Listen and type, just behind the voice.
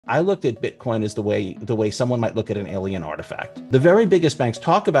I looked at Bitcoin as the way someone might look at an alien artifact. The very biggest banks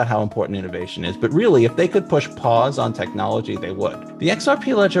talk about how important innovation is, but really, if they could push pause on technology, they would. The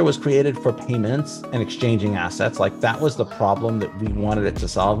XRP ledger was created for payments and exchanging assets. Like that was the problem that we wanted it to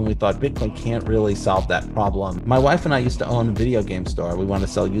solve, and we thought Bitcoin can't really solve that problem. My wife and I used to own a video game store. We wanted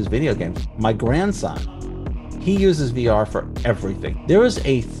to sell used video games. My grandson, he uses VR for everything. There is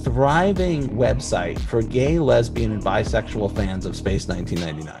a thriving website for gay, lesbian, and bisexual fans of Space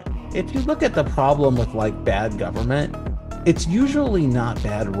 1999. If you look at the problem with like bad government, it's usually not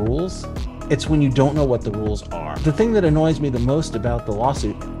bad rules. It's when you don't know what the rules are. The thing that annoys me the most about the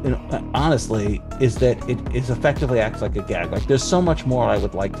lawsuit, honestly, is that it effectively acts like a gag. Like there's so much more I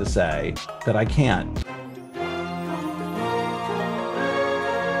would like to say that I can't.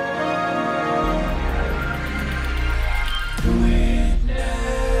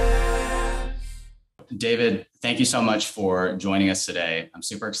 David, thank you so much for joining us today. I'm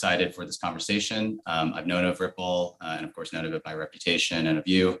super excited for this conversation. I've known of Ripple and of course known of it by reputation and of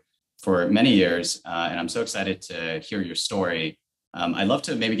you for many years. And I'm so excited to hear your story. I'd love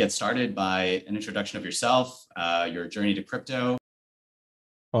to maybe get started by an introduction of yourself, your journey to crypto.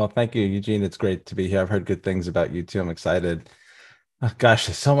 Well, thank you, Eugene. It's great to be here. I've heard good things about you too. I'm excited. Oh, gosh,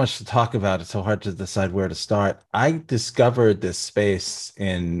 there's so much to talk about. It's so hard to decide where to start. I discovered this space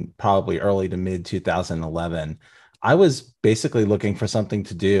in probably early to mid 2011. I was basically looking for something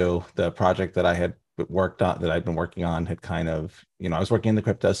to do. The project that I had worked on, that I've been working on, had kind of, I was working in the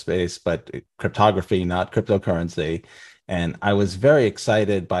crypto space, but cryptography, not cryptocurrency. And I was very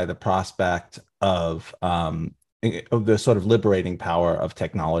excited by the prospect of the sort of liberating power of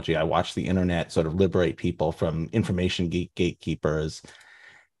technology. I watched the internet sort of liberate people from information gatekeepers.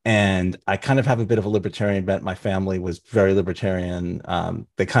 And I kind of have a bit of a libertarian bent. My family was very libertarian.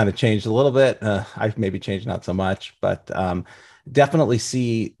 They kind of changed a little bit. I've maybe changed not so much, but definitely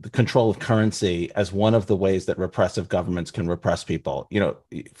see the control of currency as one of the ways that repressive governments can repress people.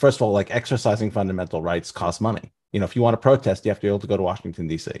 First of all, like exercising fundamental rights costs money. If you want to protest, you have to be able to go to Washington,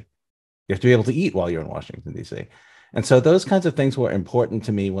 D.C. You have to be able to eat while you're in Washington, D.C. And so those kinds of things were important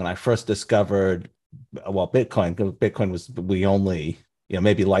to me when I first discovered, Bitcoin. Bitcoin was the only,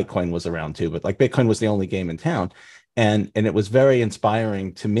 maybe Litecoin was around too, but like Bitcoin was the only game in town. And it was very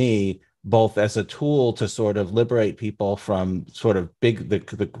inspiring to me, both as a tool to sort of liberate people from sort of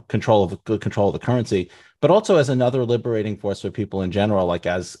the control of the currency, but also as another liberating force for people in general. Like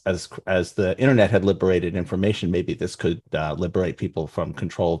as the internet had liberated information, maybe this could liberate people from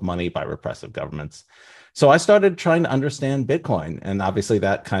control of money by repressive governments. So I started trying to understand Bitcoin, and obviously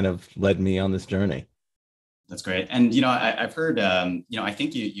that kind of led me on this journey. That's great. And, I've heard, I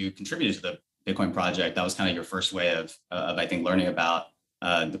think you contributed to the Bitcoin project. That was kind of your first way of I think, learning about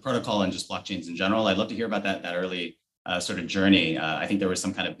the protocol and just blockchains in general. I'd love to hear about that early sort of journey. I think there was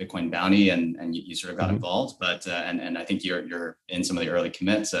some kind of Bitcoin bounty, and you sort of got involved. But and I think you're in some of the early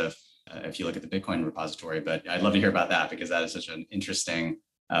commits of if you look at the Bitcoin repository. But I'd love to hear about that because that is such an interesting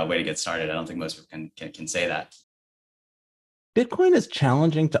way to get started. I don't think most people can say that. Bitcoin is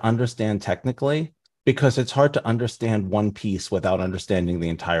challenging to understand technically, because it's hard to understand one piece without understanding the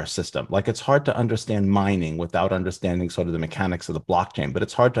entire system. Like it's hard to understand mining without understanding sort of the mechanics of the blockchain, but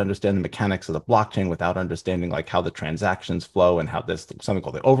it's hard to understand the mechanics of the blockchain without understanding like how the transactions flow and how there's something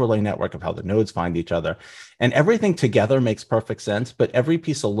called the overlay network of how the nodes find each other. And everything together makes perfect sense, but every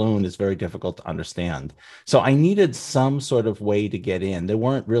piece alone is very difficult to understand. So I needed some sort of way to get in. There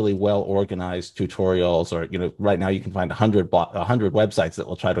weren't really well-organized tutorials, or, right now you can find 100 websites that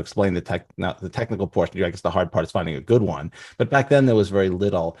will try to explain the technical portion. I guess the hard part is finding a good one. But back then there was very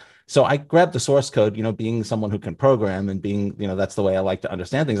little. So I grabbed the source code, being someone who can program and being, that's the way I like to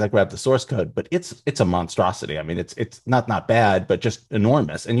understand things. I grabbed the source code, but it's a monstrosity. I mean, it's not bad, but just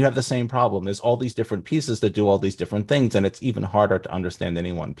enormous. And you have the same problem. There's all these different pieces that do all these different things, and it's even harder to understand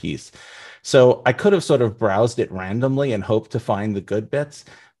any one piece. So I could have sort of browsed it randomly and hoped to find the good bits,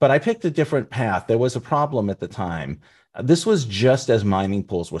 but I picked a different path. There was a problem at the time. This was just as mining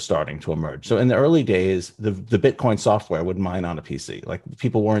pools were starting to emerge. So in the early days, the Bitcoin software would mine on a PC. Like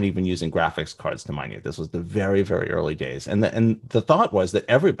people weren't even using graphics cards to mine it. This was the very, very early days. And the thought was that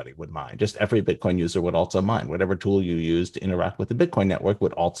everybody would mine. Just every Bitcoin user would also mine. Whatever tool you use to interact with the Bitcoin network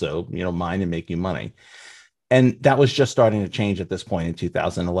would also, mine and make you money. And that was just starting to change at this point in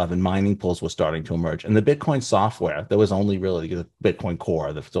 2011. Mining pools were starting to emerge. And the Bitcoin software, there was only really the Bitcoin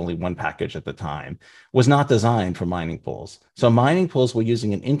Core, there was only one package at the time, was not designed for mining pools. So mining pools were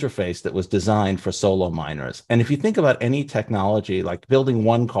using an interface that was designed for solo miners. And if you think about any technology, like building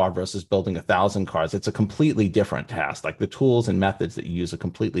one car versus building 1,000 cars, it's a completely different task. Like the tools and methods that you use are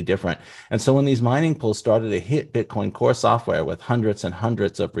completely different. And so when these mining pools started to hit Bitcoin Core software with hundreds and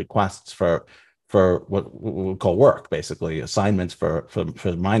hundreds of requests for what we call work, basically assignments for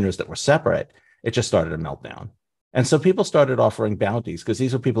miners that were separate, it just started to melt down. And so people started offering bounties because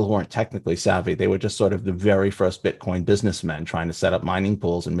these were people who weren't technically savvy. They were just sort of the very first Bitcoin businessmen trying to set up mining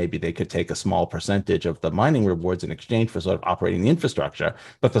pools, and maybe they could take a small percentage of the mining rewards in exchange for sort of operating the infrastructure,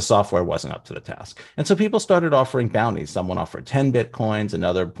 but the software wasn't up to the task. And so people started offering bounties. Someone offered 10 Bitcoins,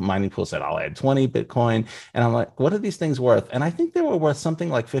 another mining pool said, I'll add 20 Bitcoin. And I'm like, what are these things worth? And I think they were worth something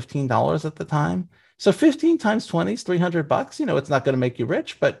like $15 at the time. So 15 times 20 is $300. It's not going to make you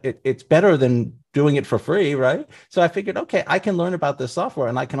rich, but it's better than doing it for free, right? So I figured, okay, I can learn about this software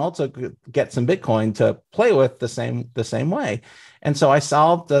and I can also get some Bitcoin to play with the same way. And so I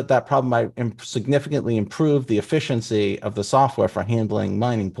solved that problem. I significantly improved the efficiency of the software for handling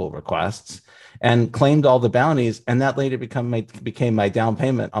mining pool requests and claimed all the bounties. And that later became my down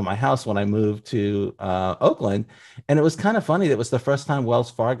payment on my house when I moved to Oakland. And it was kind of funny. That was the first time Wells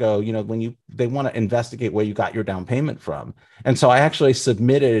Fargo, when they want to investigate where you got your down payment from. And so I actually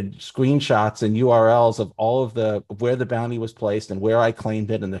submitted screenshots and URLs of all of where the bounty was placed and where I claimed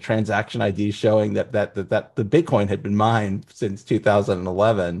it, and the transaction ID showing that the Bitcoin had been mined since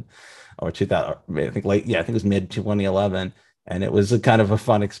 2011 or 2000, I think I think it was mid 2011. And it was a kind of a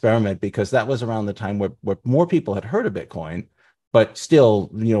fun experiment because that was around the time where more people had heard of Bitcoin, but still,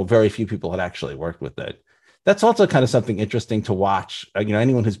 very few people had actually worked with it. That's also kind of something interesting to watch.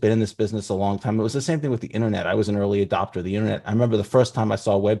 Anyone who's been in this business a long time, it was the same thing with the internet. I was an early adopter of the internet. I remember the first time I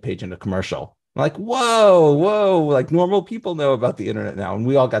saw a web page in a commercial. I'm like, whoa, whoa, like normal people know about the internet now. And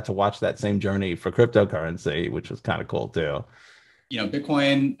we all got to watch that same journey for cryptocurrency, which was kind of cool too.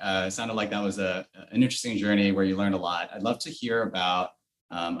 Bitcoin sounded like that was an interesting journey where you learned a lot. I'd love to hear about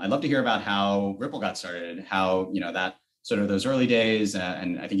how Ripple got started, how, that sort of those early days.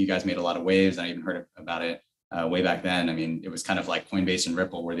 And I think you guys made a lot of waves. I even heard about it way back then. I mean, it was kind of like Coinbase and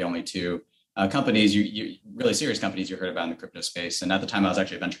Ripple were the only two companies, you really serious companies you heard about in the crypto space. And at the time I was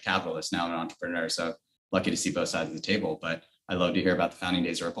actually a venture capitalist, now I'm an entrepreneur. So lucky to see both sides of the table, but I'd love to hear about the founding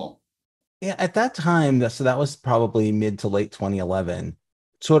days of Ripple. Yeah, at that time, that was probably mid to late 2011.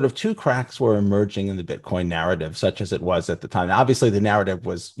 Sort of two cracks were emerging in the Bitcoin narrative, such as it was at the time. Obviously, the narrative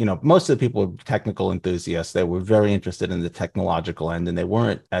was, most of the people were technical enthusiasts. They were very interested in the technological end, and they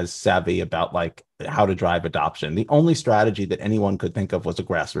weren't as savvy about like how to drive adoption. The only strategy that anyone could think of was a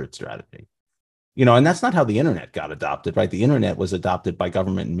grassroots strategy. And that's not how the internet got adopted, right? The internet was adopted by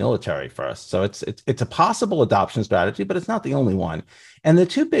government and military first. So it's a possible adoption strategy, but it's not the only one. And the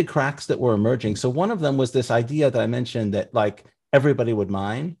two big cracks that were emerging. So one of them was this idea that I mentioned that like everybody would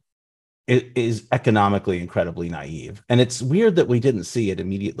mine. It is economically incredibly naive. And it's weird that we didn't see it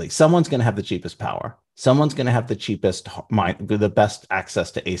immediately. Someone's going to have the cheapest power. Someone's going to have the cheapest the best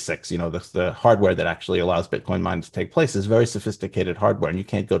access to ASICs. The hardware that actually allows Bitcoin mining to take place is very sophisticated hardware. And you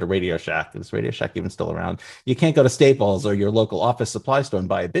can't go to Radio Shack. Is Radio Shack even still around? You can't go to Staples or your local office supply store and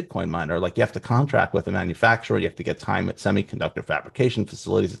buy a Bitcoin miner. Like you have to contract with a manufacturer. You have to get time at semiconductor fabrication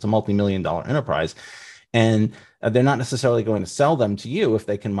facilities. It's a multi-million-dollar enterprise. And they're not necessarily going to sell them to you if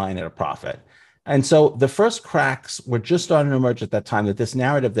they can mine at a profit. And so the first cracks were just starting to emerge at that time, that this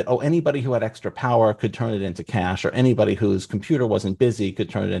narrative that, anybody who had extra power could turn it into cash, or anybody whose computer wasn't busy could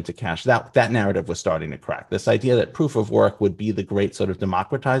turn it into cash. That narrative was starting to crack. This idea that proof of work would be the great sort of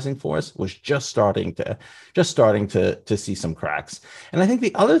democratizing force was just starting to see some cracks. And I think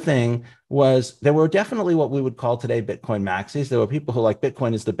the other thing was there were definitely what we would call today Bitcoin maxis. There were people who like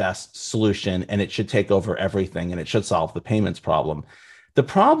Bitcoin is the best solution and it should take over everything and it should solve the payments problem.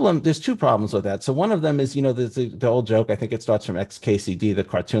 There's two problems with that. So one of them is, there's the old joke, I think it starts from XKCD, the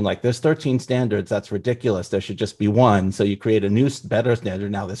cartoon, like there's 13 standards. That's ridiculous. There should just be one. So you create a new, better standard.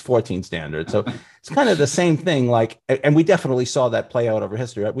 Now there's 14 standards. So it's kind of the same thing. Like, and we definitely saw that play out over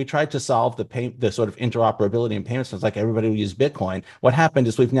history, right? We tried to solve the sort of interoperability in payments. It's like everybody will use Bitcoin. What happened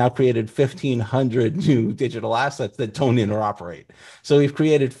is we've now created 1,500 new digital assets that don't interoperate. So we've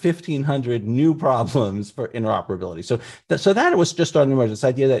created 1,500 new problems for interoperability. So that was just starting to emerge, this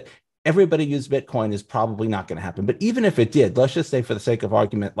idea that everybody use Bitcoin is probably not going to happen. But even if it did, let's just say for the sake of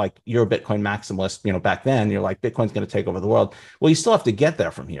argument, like you're a Bitcoin maximalist, back then you're like, Bitcoin's going to take over the world. Well, you still have to get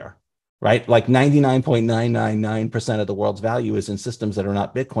there from here. right? Like 99.999% of the world's value is in systems that are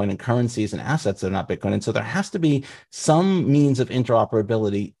not Bitcoin and currencies and assets that are not Bitcoin. And so there has to be some means of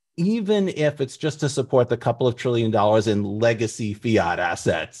interoperability, even if it's just to support the couple of $1 trillion in legacy fiat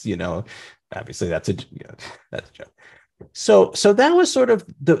assets, obviously that's a joke. So that was sort of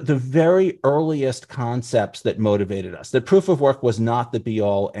the very earliest concepts that motivated us. That proof of work was not the be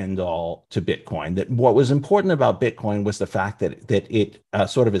all end all to Bitcoin. That what was important about Bitcoin was the fact that it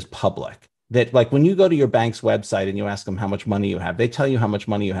sort of is public. That like when you go to your bank's website and you ask them how much money you have, they tell you how much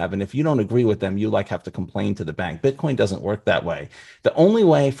money you have, and if you don't agree with them, you like have to complain to the bank. Bitcoin doesn't work that way. The only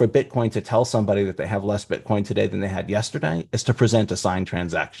way for Bitcoin to tell somebody that they have less Bitcoin today than they had yesterday is to present a signed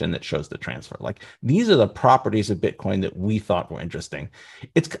transaction that shows the transfer. Like these are the properties of Bitcoin that we thought were interesting.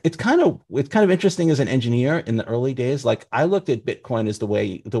 It's kind of interesting as an engineer in the early days. Like I looked at Bitcoin as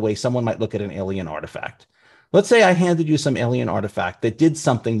the way someone might look at an alien artifact. Let's say I handed you some alien artifact that did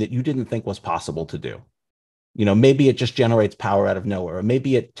something that you didn't think was possible to do. Maybe it just generates power out of nowhere, or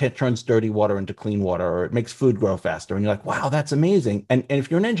maybe it turns dirty water into clean water, or it makes food grow faster. And you're like, wow, that's amazing. And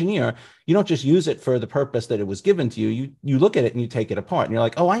if you're an engineer, you don't just use it for the purpose that it was given to you. You look at it and you take it apart and you're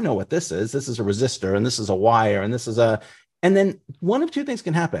like, oh, I know what this is. This is a resistor and this is a wire and this is and then one of two things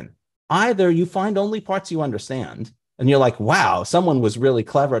can happen. Either you find only parts you understand and you're like, wow, someone was really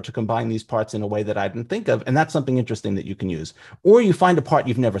clever to combine these parts in a way that I didn't think of. And that's something interesting that you can use. Or you find a part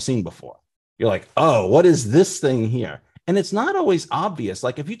you've never seen before. You're like, oh, what is this thing here? And it's not always obvious.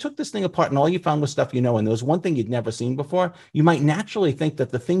 Like if you took this thing apart and all you found was stuff and there was one thing you'd never seen before, you might naturally think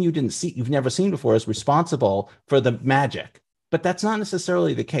that the thing you've never seen before is responsible for the magic. But that's not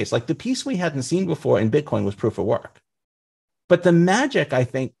necessarily the case. Like the piece we hadn't seen before in Bitcoin was proof of work. But the magic, I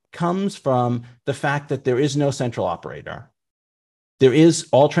think, comes from the fact that there is no central operator.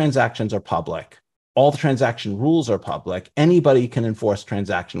 All transactions are public. All the transaction rules are public. Anybody can enforce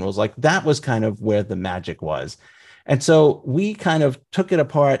transaction rules. Like that was kind of where the magic was. And so we kind of took it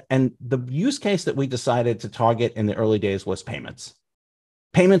apart. And the use case that we decided to target in the early days was payments.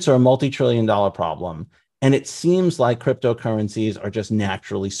 Payments are a multi-trillion-dollar problem. And it seems like cryptocurrencies are just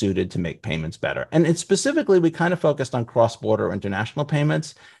naturally suited to make payments better. And specifically, we kind of focused on cross-border international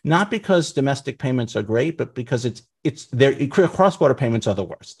payments, not because domestic payments are great, but because cross-border payments are the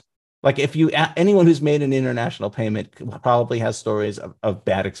worst. Like if anyone who's made an international payment probably has stories of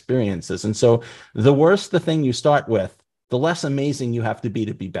bad experiences. And so the worse the thing you start with, the less amazing you have to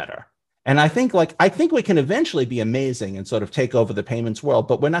be better. And I think we can eventually be amazing and sort of take over the payments world,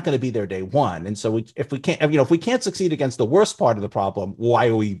 but we're not going to be there day one. And so if we can't succeed against the worst part of the problem, why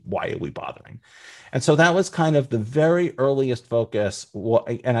are we bothering? And so that was kind of the very earliest focus.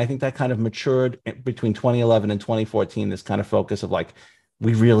 And I think that kind of matured between 2011 and 2014, this kind of focus of like,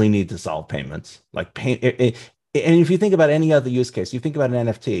 we really need to solve payments. And if you think about any other use case, you think about an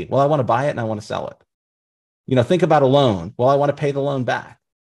NFT. Well, I want to buy it and I want to sell it. Think about a loan. Well, I want to pay the loan back.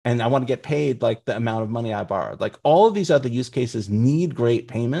 And I want to get paid like the amount of money I borrowed. Like all of these other use cases need great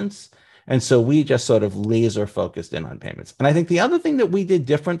payments. And so we just sort of laser focused in on payments. And I think the other thing that we did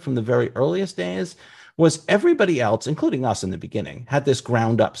different from the very earliest days was everybody else, including us in the beginning, had this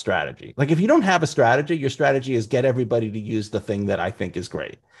ground up strategy. Like if you don't have a strategy, your strategy is get everybody to use the thing that I think is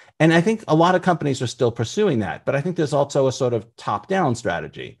great. And I think a lot of companies are still pursuing that. But I think there's also a sort of top down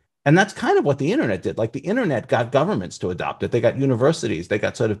strategy. And that's kind of what the internet did. Like the internet got governments to adopt it. They got universities. They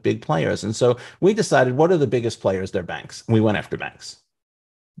got sort of big players. And so we decided, what are the biggest players? They're banks. And we went after banks.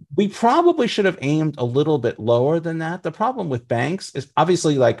 We probably should have aimed a little bit lower than that. The problem with banks is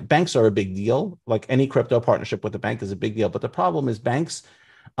obviously like banks are a big deal. Like any crypto partnership with a bank is a big deal. But the problem is banks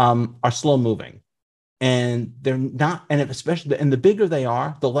are slow moving. And they're not, and especially, and the bigger they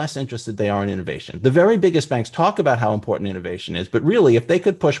are, the less interested they are in innovation. The very biggest banks talk about how important innovation is, but really, if they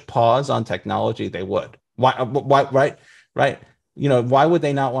could push pause on technology, they would. Why, right? Why would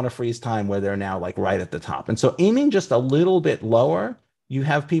they not want to freeze time where they're now like right at the top? And so aiming just a little bit lower, you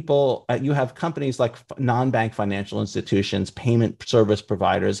have companies like non-bank financial institutions, payment service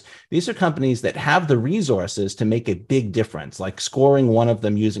providers. These are companies that have the resources to make a big difference. Like scoring one of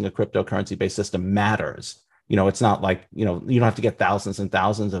them using a cryptocurrency-based system matters. It's not like, you don't have to get thousands and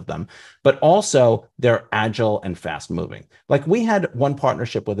thousands of them, but also they're agile and fast moving. Like we had one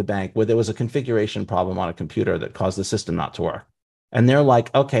partnership with a bank where there was a configuration problem on a computer that caused the system not to work. And they're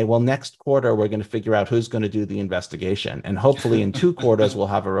like, okay, well, next quarter, we're going to figure out who's going to do the investigation. And hopefully in 2 quarters, we'll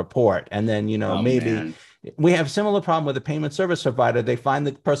have a report. And then, maybe man. we have similar problem with a payment service provider. They find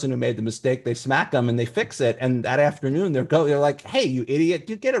the person who made the mistake, they smack them and they fix it. And that afternoon, they're like, hey, you idiot,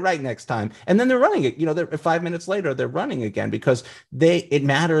 you get it right next time. And then they're running it. They're 5 minutes later, they're running again because it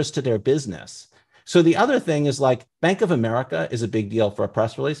matters to their business. So the other thing is like Bank of America is a big deal for a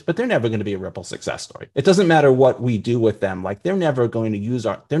press release, but they're never going to be a Ripple success story. It doesn't matter what we do with them. Like they're never going to use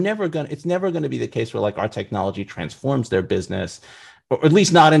they're never going it's never going to be the case where like our technology transforms their business, or at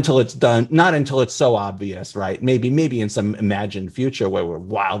least not until it's done, not until it's so obvious, right? Maybe in some imagined future where we're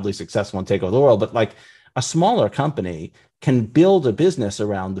wildly successful and take over the world, but like a smaller company can build a business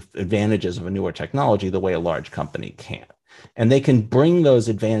around the advantages of a newer technology the way a large company can. And they can bring those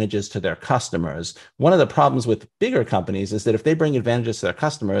advantages to their customers. One of the problems with bigger companies is that if they bring advantages to their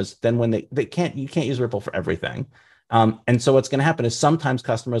customers, then when they can't, you can't use Ripple for everything. And so what's going to happen is sometimes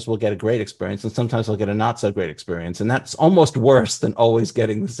customers will get a great experience and sometimes they'll get a not so great experience. And that's almost worse than always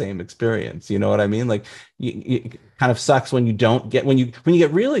getting the same experience. You know what I mean? Like it kind of sucks when you don't get, when you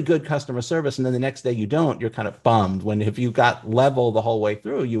get really good customer service and then the next day you don't, you're kind of bummed. When if you got level the whole way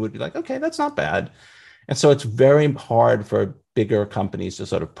through, you would be like, okay, that's not bad. And so it's very hard for bigger companies to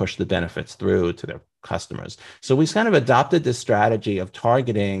sort of push the benefits through to their customers. So we kind of adopted this strategy of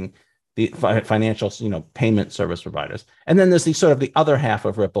targeting the financial, payment service providers. And then there's the sort of the other half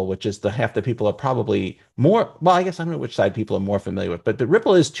of Ripple, which is the half that people are probably more, well, I guess I don't know which side people are more familiar with, but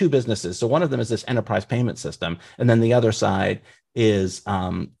Ripple is two businesses. So one of them is this enterprise payment system. And then the other side is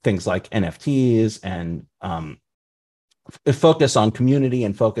things like NFTs and focus on community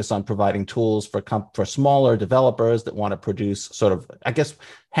and focus on providing tools for smaller developers that want to produce sort of, I guess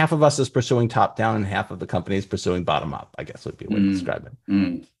half of us is pursuing top down and half of the company is pursuing bottom up, I guess would be a way to describe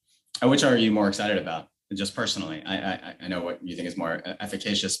it. Which are you more excited about? Just personally, I know what you think is more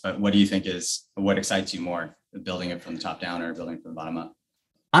efficacious, but what do you think what excites you more, building it from the top down or building it from the bottom up?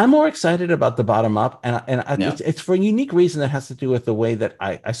 I'm more excited about the bottom up, and Yeah. it's for a unique reason that has to do with the way that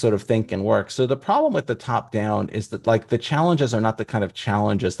I sort of think and work. So the problem with the top down is that like the challenges are not the kind of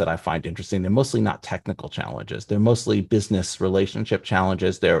challenges that I find interesting. They're mostly not technical challenges. They're mostly business relationship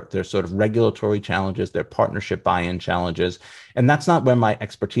challenges. They're sort of regulatory challenges. They're partnership buy-in challenges, and that's not where my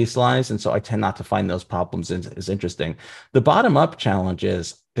expertise lies. And so I tend not to find those problems as interesting. The bottom up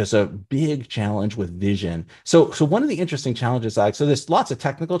challenges, there's a big challenge with vision. So one of the interesting challenges, so there's lots of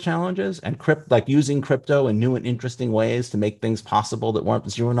technical challenges and like using crypto in new and interesting ways to make things possible that weren't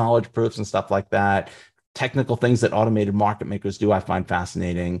zero knowledge proofs and stuff like that. Technical things that automated market makers do, I find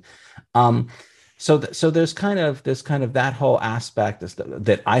fascinating. So there's kind of that whole aspect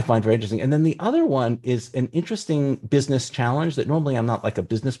that I find very interesting. And then the other one is an interesting business challenge that normally I'm not like a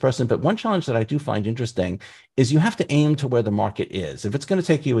business person, but one challenge that I do find interesting is you have to aim to where the market is. If it's going to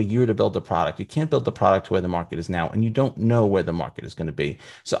take you a year to build a product, you can't build the product to where the market is now, and you don't know where the market is going to be.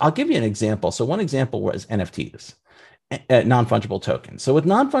 So I'll give you an example. So one example was NFTs. Non-fungible tokens. So with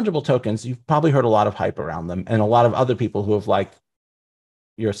non-fungible tokens, you've probably heard a lot of hype around them, and a lot of other people who have like,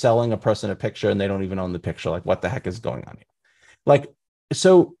 you're selling a person a picture and they don't even own the picture. Like, what the heck is going on here? Like,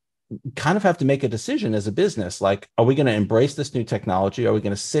 so kind of have to make a decision as a business. Like, are we going to embrace this new technology? Or are we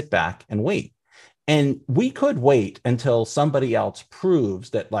going to sit back and wait? And we could wait until somebody else proves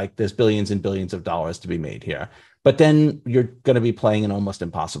that like there's billions and billions of dollars to be made here. But then you're going to be playing an almost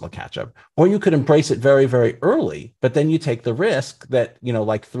impossible catch up. Or you could embrace it very, very early, but then you take the risk that,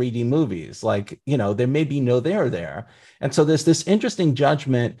 like 3D movies, like, there may be no there. And so there's this interesting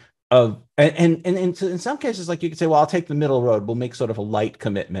judgment of, and in some cases, like you could say, well, I'll take the middle road. We'll make sort of a light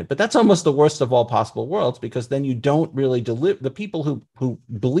commitment, but that's almost the worst of all possible worlds, because then you don't really deliver. The people who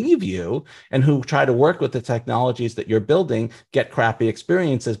believe you and who try to work with the technologies that you're building get crappy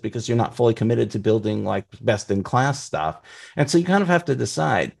experiences because you're not fully committed to building like best in class stuff. And so you kind of have to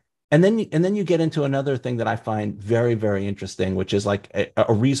decide. And then you get into another thing that I find very, very interesting, which is like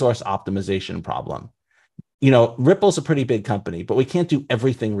a resource optimization problem. Ripple's a pretty big company, but we can't do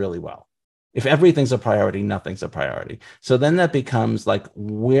everything really well. If everything's a priority, nothing's a priority. So then that becomes like,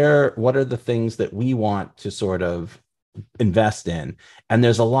 what are the things that we want to sort of invest in? And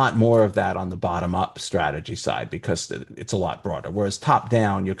there's a lot more of that on the bottom up strategy side because it's a lot broader. Whereas top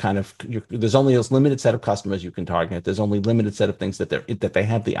down, there's only this limited set of customers you can target. There's only limited set of things that they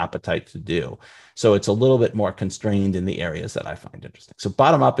have the appetite to do. So it's a little bit more constrained in the areas that I find interesting. So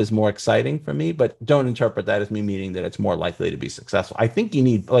bottom up is more exciting for me, but don't interpret that as me meaning that it's more likely to be successful. I think you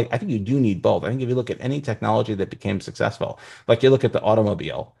do need both. I think if you look at any technology that became successful, like you look at the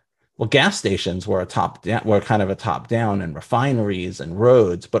automobile, well, gas stations were kind of a top down, and refineries and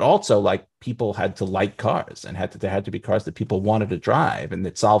roads, but also like people had to like cars and there had to be cars that people wanted to drive and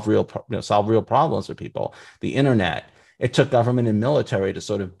that solve real problems for people. The internet, it took government and military to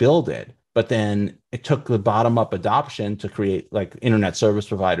sort of build it, But then it took the bottom up adoption to create like internet service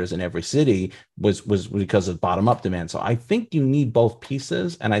providers in every city was because of bottom up demand. So I think you need both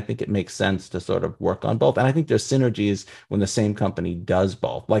pieces, and I think it makes sense to sort of work on both. And I think there's synergies when the same company does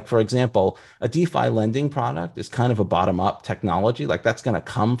both. Like for example, a DeFi lending product is kind of a bottom up technology. Like that's going to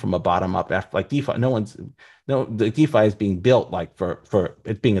come from a bottom up after like DeFi. No, the DeFi is being built like for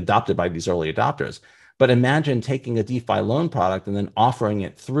it's being adopted by these early adopters. But imagine taking a DeFi loan product and then offering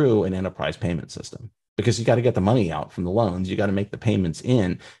it through an enterprise payment system because you got to get the money out from the loans. You got to make the payments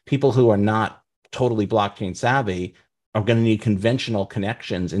in. People who are not totally blockchain savvy are going to need conventional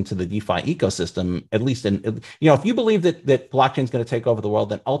connections into the DeFi ecosystem, at least if you believe that blockchain is going to take over the world,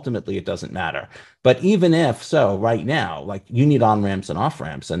 then ultimately it doesn't matter. But even if so, right now, like you need on-ramps and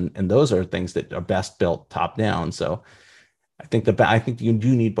off-ramps, and those are things that are best built top down. So I think you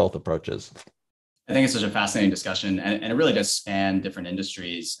do need both approaches. I think it's such a fascinating discussion, and it really does span different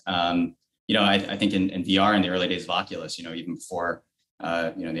industries. I think in VR in the early days of Oculus, even before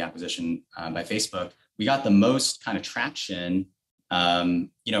the acquisition by Facebook, we got the most kind of traction, from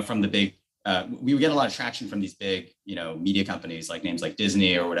the big. We would get a lot of traction from these big, media companies like names like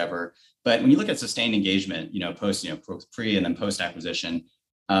Disney or whatever. But when you look at sustained engagement, post, pre and then post acquisition,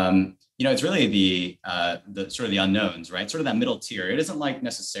 it's really the sort of the unknowns, right? Sort of that middle tier. It isn't like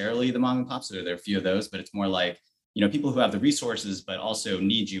necessarily the mom and pops, there are a few of those, but it's more like, people who have the resources, but also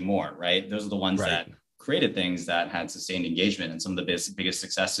need you more, right? Those are the ones that created things that had sustained engagement. And some of the biggest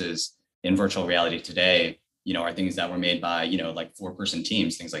successes in virtual reality today, are things that were made by, like 4-person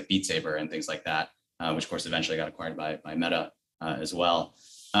teams, things like Beat Saber and things like that, which of course eventually got acquired by Meta as well.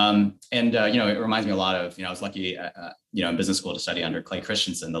 It reminds me a lot of, I was lucky, in business school to study under Clay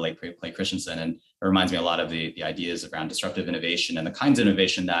Christensen, the late Clay Christensen. And it reminds me a lot of the ideas around disruptive innovation and the kinds of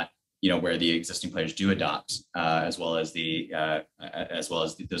innovation that, where the existing players do adopt, as well as those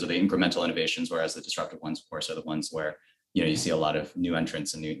are the incremental innovations, whereas the disruptive ones, of course, are the ones where, you see a lot of new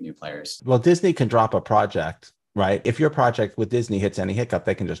entrants and new players. Well, Disney can drop a project, right? If your project with Disney hits any hiccup,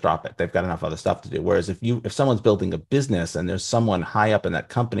 they can just drop it. They've got enough other stuff to do. Whereas if someone's building a business and there's someone high up in that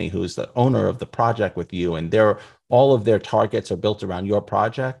company who's the owner of the project with you, and all of their targets are built around your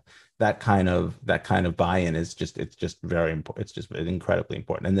project, that kind of buy-in is just very important. It's just incredibly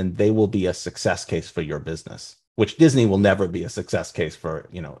important. And then they will be a success case for your business, which Disney will never be a success case for,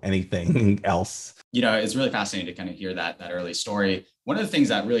 anything else. It's really fascinating to kind of hear that early story. One of the things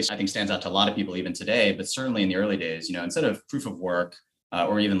that really I think stands out to a lot of people even today, but certainly in the early days, instead of proof of work,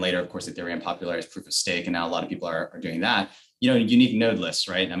 or even later, of course, Ethereum popularized proof of stake, and now a lot of people are doing that. Unique node lists,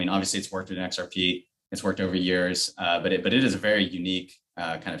 right? I mean, obviously it's worked with an XRP, it's worked over years, but it is a very unique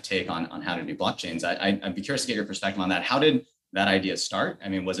kind of take on how to do blockchains. I'd be curious to get your perspective on that. How did that idea start? I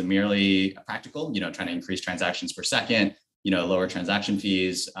mean, was it merely practical, trying to increase transactions per second, lower transaction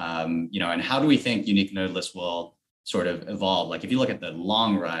fees, and how do we think unique node lists will sort of evolve? Like if you look at the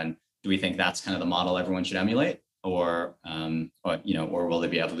long run, do we think that's kind of the model everyone should emulate, or will there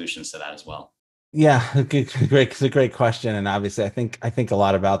be evolutions to that as well? Yeah, it's a great question, and obviously, I think a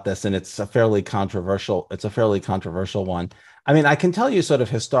lot about this, and it's a fairly controversial one. I mean, I can tell you sort of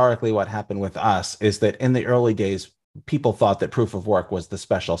historically what happened with us is that in the early days, people thought that proof of work was the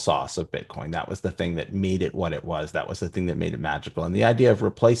special sauce of Bitcoin. That was the thing that made it what it was. That was the thing that made it magical. And the idea of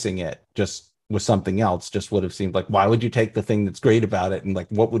replacing it just with something else just would have seemed like, why would you take the thing that's great about it and like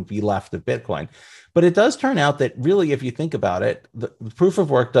what would be left of Bitcoin? But it does turn out that really, if you think about it, the proof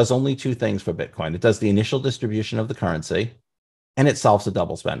of work does only two things for Bitcoin. It does the initial distribution of the currency, and it solves the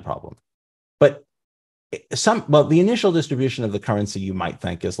double spend problem. But the initial distribution of the currency you might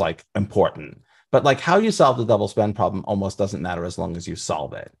think is like important, but like how you solve the double spend problem almost doesn't matter as long as you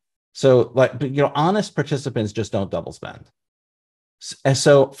solve it. So like, honest participants just don't double spend. And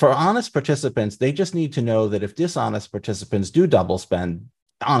so for honest participants, they just need to know that if dishonest participants do double spend,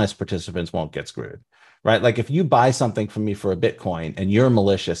 honest participants won't get screwed, right? Like if you buy something from me for a Bitcoin and you're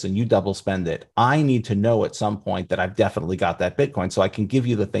malicious and you double spend it, I need to know at some point that I've definitely got that Bitcoin so I can give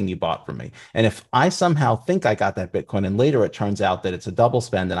you the thing you bought from me. And if I somehow think I got that Bitcoin and later it turns out that it's a double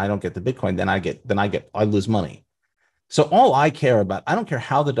spend and I don't get the Bitcoin, I lose money. So all I care about, I don't care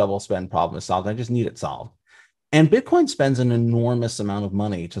how the double spend problem is solved. I just need it solved. And Bitcoin spends an enormous amount of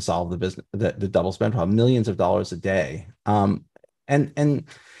money to solve the double spend problem, millions of dollars a day. And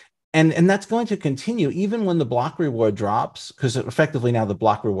that's going to continue even when the block reward drops, because effectively now the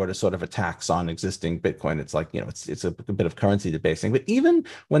block reward is sort of a tax on existing Bitcoin. It's like, it's a bit of currency debasing. But even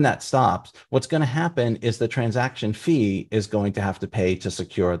when that stops, what's going to happen is the transaction fee is going to have to pay to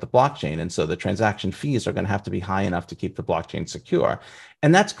secure the blockchain. And so the transaction fees are going to have to be high enough to keep the blockchain secure.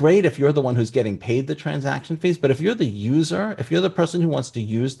 And that's great if you're the one who's getting paid the transaction fees. But if you're the user, if you're the person who wants to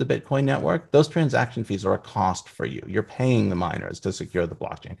use the Bitcoin network, those transaction fees are a cost for you. You're paying the miners to secure the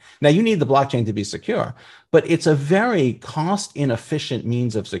blockchain. Now, you need the blockchain to be secure, but it's a very cost inefficient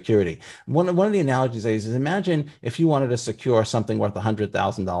means of security. One of the analogies I use is imagine if you wanted to secure something worth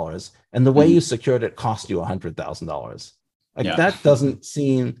 $100,000 and the way you Mhm. secured it cost you $100,000. Like Yeah. that doesn't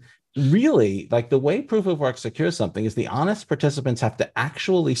seem really like the way proof of work secures something is the honest participants have to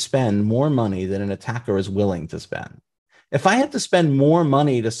actually spend more money than an attacker is willing to spend. If I had to spend more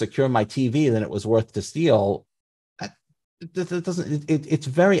money to secure my TV than it was worth to steal, that, that doesn't it's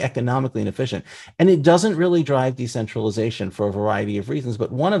very economically inefficient, and it doesn't really drive decentralization for a variety of reasons.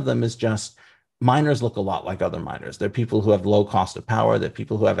 But one of them is just miners look a lot like other miners. They're people who have low cost of power. They're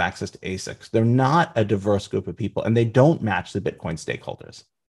people who have access to ASICs. They're not a diverse group of people, and they don't match the Bitcoin stakeholders.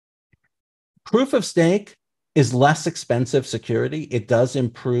 Proof of stake is less expensive security. It does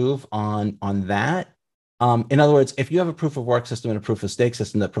improve on that. In other words, if you have a proof of work system and a proof of stake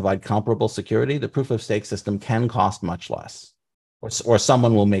system that provide comparable security, the proof of stake system can cost much less, or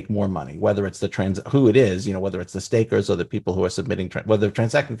someone will make more money, whether it's the who it is, whether it's the stakers or the people who are submitting, whether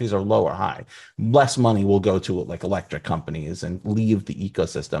transaction fees are low or high, less money will go to like electric companies and leave the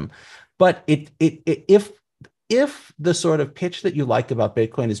ecosystem. But if the sort of pitch that you like about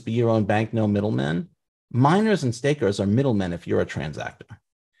Bitcoin is be your own bank, no middlemen, miners and stakers are middlemen if you're a transactor.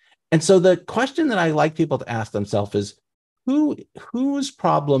 And so the question that I like people to ask themselves is who whose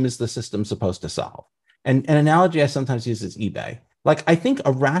problem is the system supposed to solve? And an analogy I sometimes use is eBay. Like I think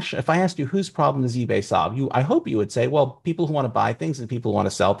if I asked you whose problem does eBay solve, I hope you would say, well, people who want to buy things and people who want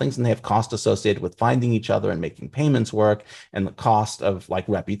to sell things, and they have cost associated with finding each other and making payments work, and the cost of like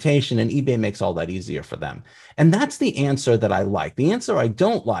reputation, and eBay makes all that easier for them. And that's the answer that I like. The answer I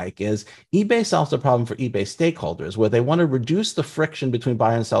don't like is eBay solves a problem for eBay stakeholders where they want to reduce the friction between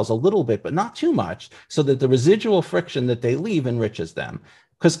buyer and sellers a little bit, but not too much, so that the residual friction that they leave enriches them.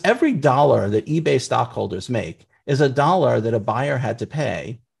 Because every dollar that eBay stockholders make is a dollar that a buyer had to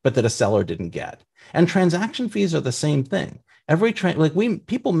pay, but that a seller didn't get. And transaction fees are the same thing.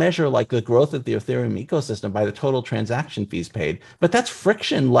 People measure like the growth of the Ethereum ecosystem by the total transaction fees paid, but that's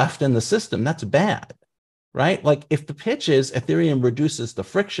friction left in the system. That's bad, right? Like if the pitch is Ethereum reduces the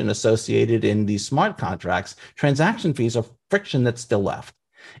friction associated in these smart contracts, transaction fees are friction that's still left.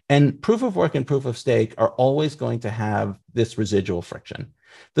 And proof of work and proof of stake are always going to have this residual friction.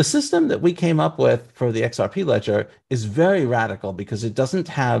 The system that we came up with for the XRP ledger is very radical because it doesn't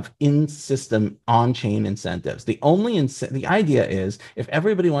have in-system on-chain incentives. The idea is if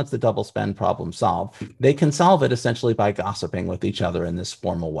everybody wants the double spend problem solved, they can solve it essentially by gossiping with each other in this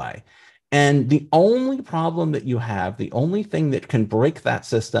formal way. And the only problem that you have, the only thing that can break that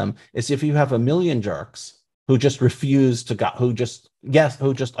system is if you have a million jerks who just refuse to go, who just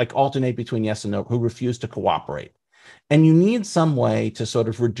like alternate between yes and no, who refuse to cooperate. And you need some way to sort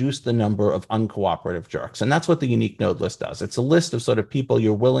of reduce the number of uncooperative jerks. And that's what the unique node list does. It's a list of sort of people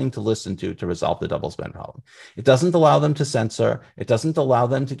you're willing to listen to resolve the double spend problem. It doesn't allow them to censor. It doesn't allow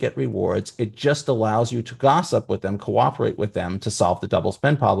them to get rewards. It just allows you to gossip with them, cooperate with them to solve the double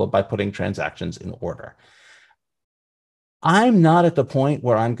spend problem by putting transactions in order. I'm not at the point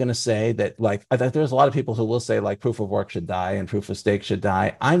where I'm going to say that, like, there's a lot of people who will say, like, proof of work should die and proof of stake should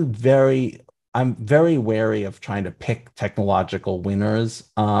die. I'm very wary of trying to pick technological winners.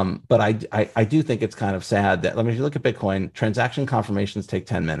 But I do think it's kind of sad that, I mean, if you look at Bitcoin, transaction confirmations take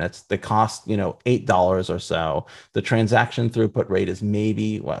 10 minutes. They cost, $8 or so. The transaction throughput rate is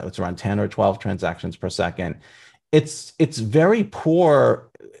maybe, well, it's around 10 or 12 transactions per second. It's very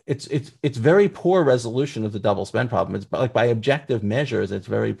poor. It's very poor resolution of the double spend problem. It's like by objective measures, it's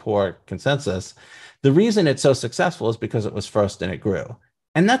very poor consensus. The reason it's so successful is because it was first and it grew.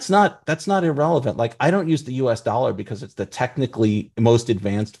 And that's not irrelevant. Like I don't use the US dollar because it's the technically most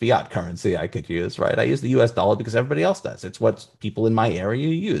advanced fiat currency I could use, right? I use the US dollar because everybody else does. It's what people in my area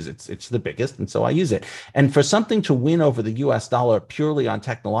use. It's the biggest, and so I use it. And for something to win over the US dollar purely on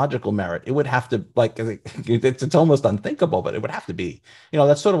technological merit, it would have to like it's almost unthinkable, but it would have to be.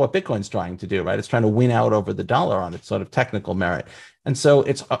 That's sort of what Bitcoin's trying to do, right? It's trying to win out over the dollar on its sort of technical merit. And so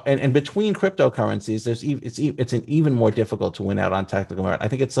and between cryptocurrencies, it's an even more difficult to win out on technical merit. I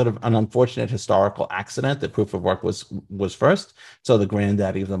think it's sort of an unfortunate historical accident that proof of work was first. So the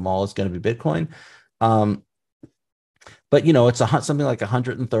granddaddy of them all is going to be Bitcoin. Um, but it's something like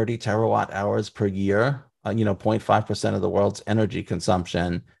 130 terawatt hours per year. 0.5% of the world's energy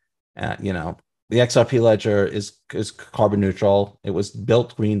consumption. The XRP ledger is carbon neutral. It was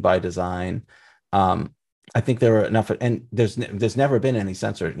built green by design. Um, I think there are enough, and there's never been any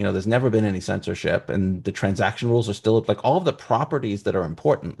there's never been any censorship, and the transaction rules are still like all of the properties that are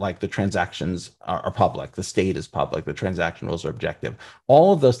important, like the transactions are public, the state is public, the transaction rules are objective.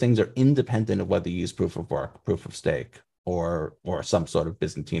 All of those things are independent of whether you use proof of work, proof of stake, or some sort of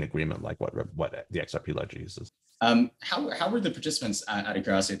Byzantine agreement like what the XRP ledger uses. How were the participants, out of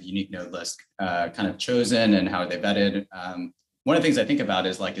curiosity, the unique node list kind of chosen, and how are they vetted? One of the things I think about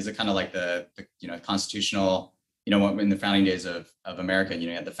is like, is it kind of like the constitutional, in the founding days of America, you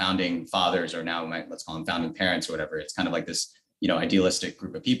had the founding fathers, or now let's call them founding parents or whatever. It's kind of like this, idealistic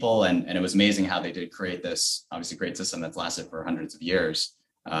group of people. And it was amazing how they did create this obviously great system that's lasted for hundreds of years.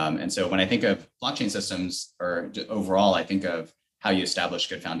 And so when I think of blockchain systems, or overall, I think of how you establish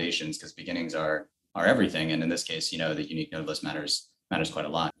good foundations, because beginnings are everything. And in this case, the unique node list matters quite a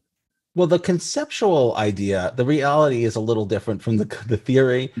lot. Well, the conceptual idea, the reality is a little different from the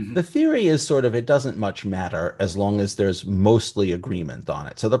theory. Mm-hmm. The theory is sort of, it doesn't much matter as long as there's mostly agreement on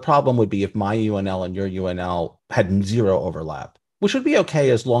it. So the problem would be if my UNL and your UNL had zero overlap, which would be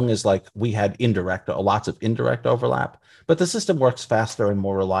okay as long as like we had lots of indirect overlap. But the system works faster and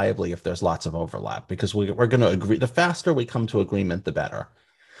more reliably if there's lots of overlap, because we're going to agree. The faster we come to agreement, the better.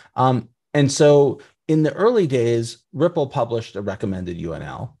 And so in the early days, Ripple published a recommended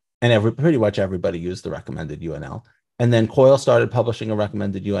UNL, and pretty much everybody used the recommended UNL. And then Coil started publishing a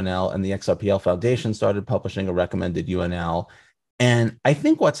recommended UNL, and the XRPL Foundation started publishing a recommended UNL. And I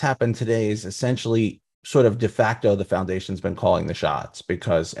think what's happened today is essentially sort of de facto the foundation's been calling the shots,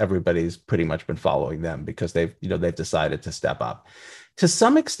 because everybody's pretty much been following them, because they've decided to step up. To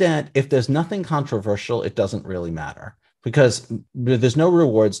some extent, if there's nothing controversial, it doesn't really matter, because there's no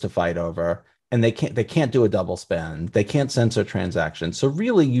rewards to fight over, and they can't do a double spend. They can't censor transactions. So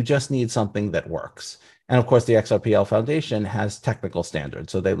really, you just need something that works. And of course, the XRPL Foundation has technical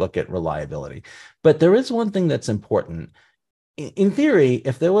standards, so they look at reliability. But there is one thing that's important. In theory,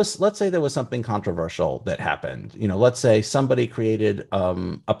 if let's say there was something controversial that happened, let's say somebody created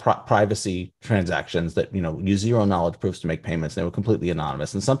privacy transactions that, use zero knowledge proofs to make payments. And they were completely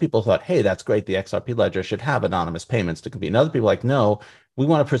anonymous. And some people thought, hey, that's great. The XRP ledger should have anonymous payments to compete. And other people like, no, we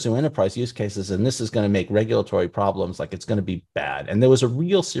want to pursue enterprise use cases, and this is going to make regulatory problems, like it's going to be bad. And there was a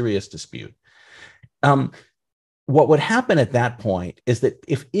real serious dispute. What would happen at that point is that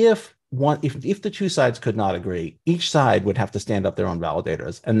if the two sides could not agree, each side would have to stand up their own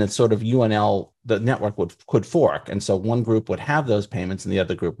validators, and then sort of UNL, the network could fork. And so one group would have those payments and the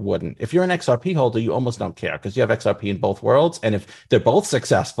other group wouldn't. If you're an XRP holder, you almost don't care, because you have XRP in both worlds. And if they're both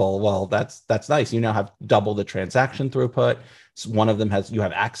successful, well, that's nice. You now have double the transaction throughput. So one of them you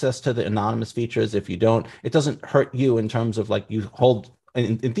have access to the anonymous features. If you don't, it doesn't hurt you in terms of like you hold.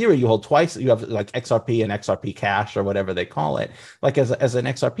 In theory, you hold twice. You have like XRP and XRP Cash, or whatever they call it. Like as an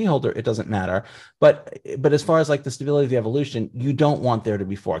XRP holder, it doesn't matter. But as far as like the stability of the evolution, you don't want there to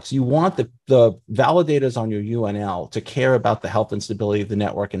be forks. You want the validators on your UNL to care about the health and stability of the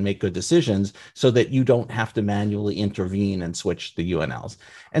network and make good decisions, so that you don't have to manually intervene and switch the UNLs.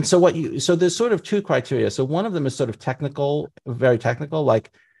 And so there's sort of two criteria. So one of them is sort of technical, very technical,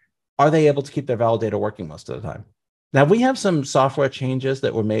 like, are they able to keep their validator working most of the time? Now, we have some software changes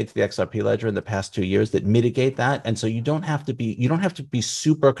that were made to the XRP ledger in the past 2 years that mitigate that. And so you don't have to be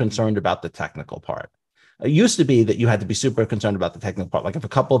super concerned about the technical part. It used to be that you had to be super concerned about the technical part. Like if a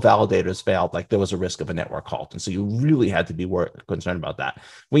couple of validators failed, like there was a risk of a network halt. And so you really had to be concerned about that.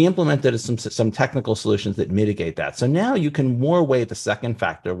 We implemented some technical solutions that mitigate that. So now you can more weigh the second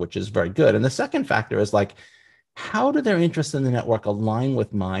factor, which is very good. And the second factor is like, how do their interests in the network align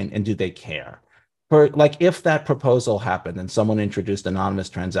with mine, and do they care? Like if that proposal happened and someone introduced anonymous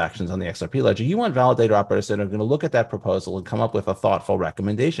transactions on the XRP ledger, you want validator operators that are going to look at that proposal and come up with a thoughtful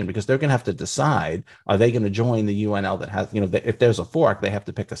recommendation, because they're going to have to decide, are they going to join the UNL that has, if there's a fork, they have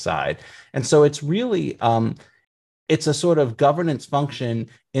to pick a side. And so it's really, it's a sort of governance function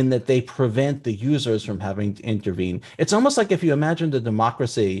in that they prevent the users from having to intervene. It's almost like if you imagined a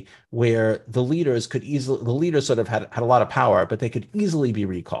democracy where the leaders sort of had a lot of power, but they could easily be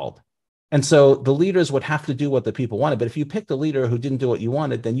recalled. And so the leaders would have to do what the people wanted. But if you picked a leader who didn't do what you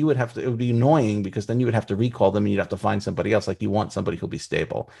wanted, then it would be annoying, because then you would have to recall them and you'd have to find somebody else. Like you want somebody who'll be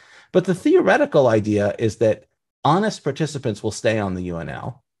stable. But the theoretical idea is that honest participants will stay on the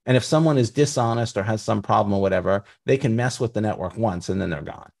UNL. And if someone is dishonest or has some problem or whatever, they can mess with the network once and then they're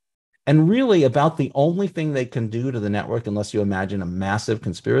gone. And really about the only thing they can do to the network, unless you imagine a massive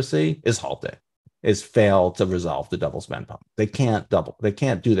conspiracy, is halt it. Is fail to resolve the double spend problem. They can't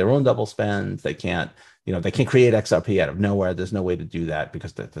do their own double spends. They can't create XRP out of nowhere. There's no way to do that,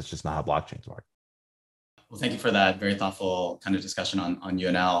 because that's just not how blockchains work. Well, thank you for that very thoughtful kind of discussion on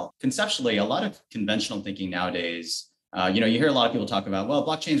UNL. Conceptually, a lot of conventional thinking nowadays, you hear a lot of people talk about, well,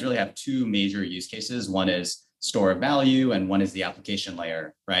 blockchains really have two major use cases. One is store of value, and one is the application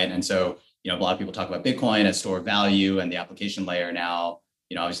layer, right? And so, a lot of people talk about Bitcoin as store of value, and the application layer now.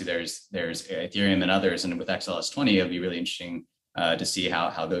 Obviously there's Ethereum and others, and with XLS20, it'll be really interesting to see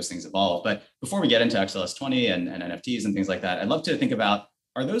how those things evolve. But before we get into XLS20 and NFTs and things like that, I'd love to think about,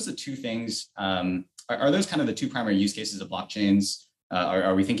 are those the two things? Are those kind of the two primary use cases of blockchains?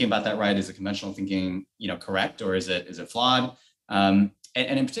 Are we thinking about that right? Is the conventional thinking, correct, or is it flawed? And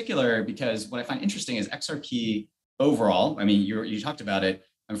in particular, because what I find interesting is XRP overall. I mean, you talked about it.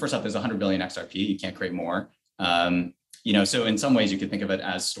 I mean, first off, there's 100 billion XRP. You can't create more. So in some ways you could think of it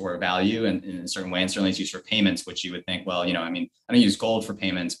as store of value and in a certain way, and certainly it's used for payments, which you would think, well, I mean, I don't use gold for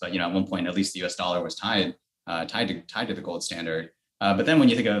payments, but at one point, at least the US dollar was tied to the gold standard. But then when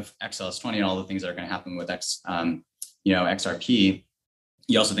you think of XLS20 and all the things that are going to happen with XRP,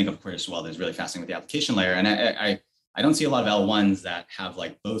 you also think, of course, well, there's really fascinating with the application layer. And I don't see a lot of L1s that have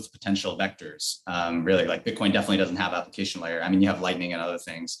like both potential vectors. Really, like Bitcoin definitely doesn't have application layer. I mean, you have Lightning and other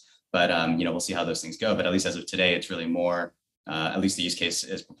things, but we'll see how those things go. But at least as of today, it's really more, at least the use case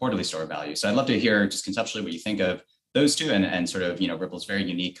is purportedly store of value. So I'd love to hear just conceptually what you think of those two and sort of, Ripple's very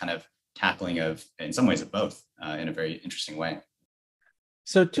unique kind of tackling of, in some ways, of both in a very interesting way.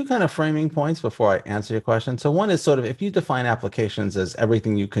 So two kind of framing points before I answer your question. So one is sort of, if you define applications as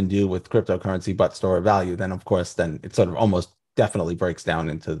everything you can do with cryptocurrency but store of value, then of course, then it sort of almost definitely breaks down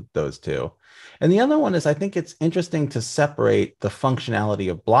into those two. And the other one is, I think it's interesting to separate the functionality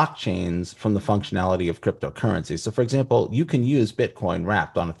of blockchains from the functionality of cryptocurrency. So for example, you can use Bitcoin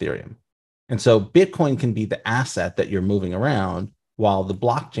wrapped on Ethereum. And so Bitcoin can be the asset that you're moving around, while the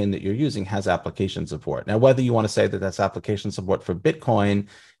blockchain that you're using has application support. Now, whether you want to say that that's application support for Bitcoin,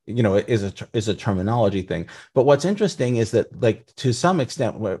 is a terminology thing. But what's interesting is that, like, to some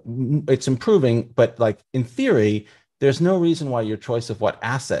extent, it's improving, but like in theory, there's no reason why your choice of what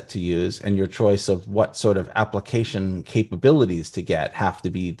asset to use and your choice of what sort of application capabilities to get have to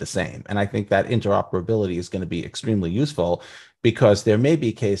be the same. And I think that interoperability is going to be extremely useful, because there may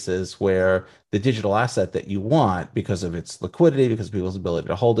be cases where the digital asset that you want, because of its liquidity, because of people's ability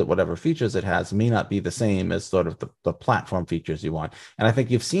to hold it, whatever features it has, may not be the same as sort of the platform features you want. And I think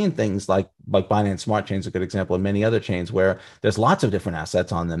you've seen things like Binance Smart Chain is a good example, and many other chains where there's lots of different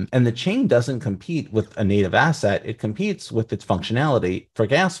assets on them, and the chain doesn't compete with a native asset. It competes with its functionality for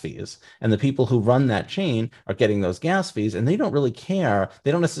gas fees. And the people who run that chain are getting those gas fees, and they don't really care.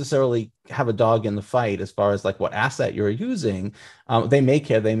 They don't necessarily have a dog in the fight as far as like what asset you're using. They may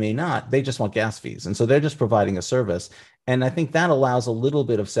care, they may not. They just want gas fees. And so they're just providing a service. And I think that allows a little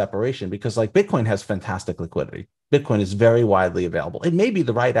bit of separation, because like Bitcoin has fantastic liquidity. Bitcoin is very widely available. It may be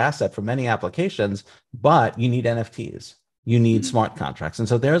the right asset for many applications, but you need NFTs. You need smart contracts. And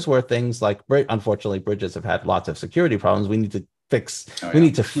so there's where things like, unfortunately, bridges have had lots of security problems. We need to fix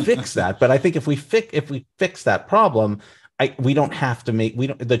that. But I think if we fix that problem, we don't have to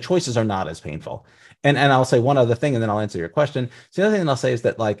the choices are not as painful. And I'll say one other thing, and then I'll answer your question. So the other thing I'll say is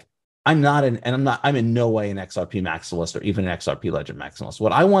that, like, I'm in no way an XRP maximalist or even an XRP legend maximalist.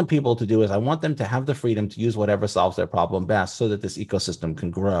 What I want people to do is I want them to have the freedom to use whatever solves their problem best, so that this ecosystem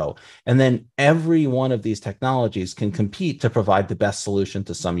can grow. And then every one of these technologies can compete to provide the best solution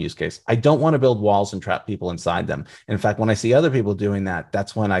to some use case. I don't want to build walls and trap people inside them. In fact, when I see other people doing that,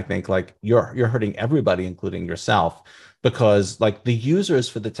 that's when I think, like, you're hurting everybody, including yourself, because like the users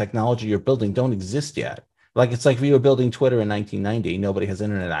for the technology you're building don't exist yet. Like, it's like if you were building Twitter in 1990, nobody has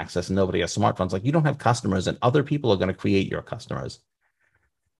internet access and nobody has smartphones. Like, you don't have customers, and other people are going to create your customers.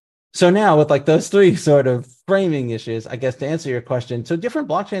 So now, with like those three sort of framing issues, I guess to answer your question, so different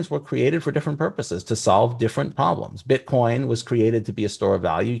blockchains were created for different purposes to solve different problems. Bitcoin was created to be a store of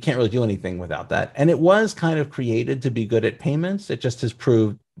value. You can't really do anything without that. And it was kind of created to be good at payments. It just has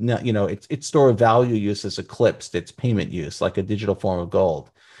proved, its store of value use has eclipsed its payment use, like a digital form of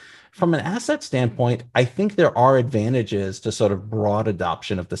gold. From an asset standpoint, I think there are advantages to sort of broad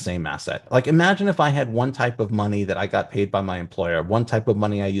adoption of the same asset. Like, imagine if I had one type of money that I got paid by my employer, one type of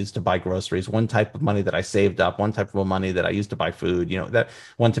money I used to buy groceries, one type of money that I saved up, one type of money that I used to buy food, that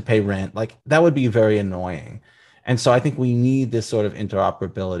one to pay rent. Like, that would be very annoying. And so I think we need this sort of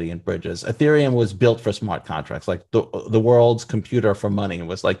interoperability and bridges. Ethereum was built for smart contracts, like the world's computer for money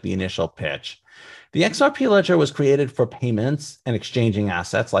was like the initial pitch. The XRP ledger was created for payments and exchanging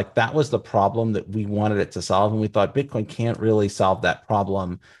assets. Like, that was the problem that we wanted it to solve. And we thought Bitcoin can't really solve that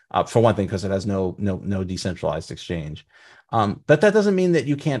problem, for one thing, because it has no decentralized exchange. But that doesn't mean that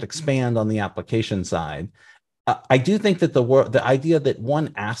you can't expand on the application side. I do think that the idea that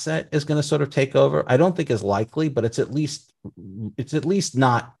one asset is going to sort of take over, I don't think is likely, but it's at least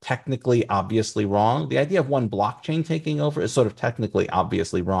not technically obviously wrong. The idea of one blockchain taking over is sort of technically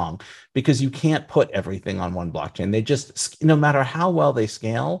obviously wrong because you can't put everything on one blockchain. They just, no matter how well they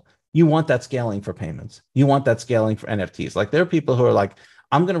scale, you want that scaling for payments. You want that scaling for NFTs. Like there are people who are like,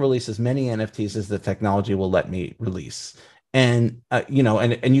 I'm going to release as many NFTs as the technology will let me release. And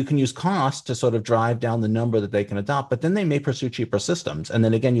and you can use cost to sort of drive down the number that they can adopt, but then they may pursue cheaper systems, and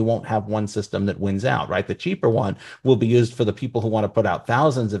then again you won't have one system that wins out, right? The cheaper one will be used for the people who want to put out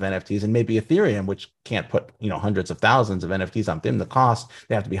thousands of NFTs, and maybe Ethereum, which can't put hundreds of thousands of NFTs on them. The cost,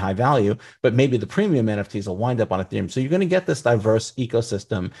 they have to be high value, but maybe the premium NFTs will wind up on Ethereum. So you're going to get this diverse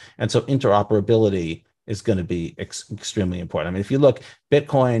ecosystem, and so interoperability is going to be extremely important. I mean, if you look,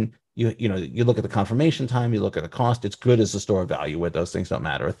 Bitcoin, you look at the confirmation time, you look at the cost, it's good as a store of value where those things don't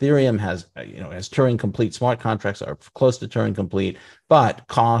matter. Ethereum has Turing complete smart contracts are close to Turing complete, but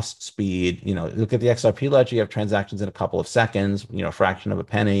cost, speed, look at the XRP ledger, you have transactions in a couple of seconds, a fraction of a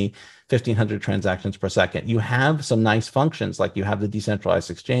penny, 1,500 transactions per second. You have some nice functions, like you have the decentralized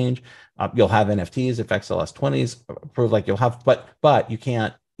exchange, you'll have NFTs if XLS20s prove, like you'll have, but you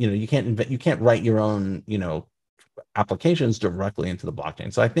can't, you can't write your own, applications directly into the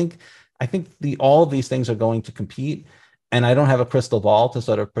blockchain. So I think all of these things are going to compete, and I don't have a crystal ball to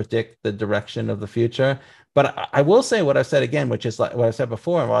sort of predict the direction of the future. But I will say what I've said again, which is like what I've said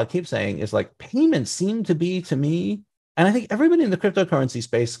before, and what I keep saying is like payments seem to be to me, and I think everybody in the cryptocurrency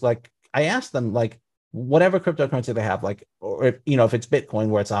space, like I asked them, like whatever cryptocurrency they have, like, or if it's Bitcoin,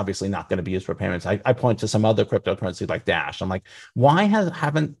 where it's obviously not going to be used for payments, I point to some other cryptocurrency like Dash. I'm like, why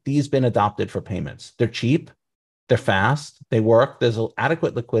haven't these been adopted for payments? They're cheap, they're fast, they work, there's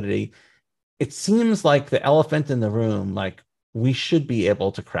adequate liquidity. It seems like the elephant in the room, like we should be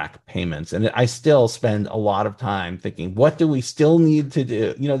able to crack payments. And I still spend a lot of time thinking, what do we still need to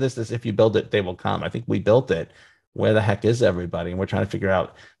do? This if you build it, they will come. I think we built it. Where the heck is everybody? And we're trying to figure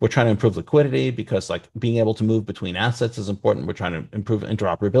out, we're trying to improve liquidity because like being able to move between assets is important. We're trying to improve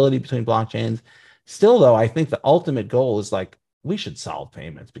interoperability between blockchains. Still, though, I think the ultimate goal is like we should solve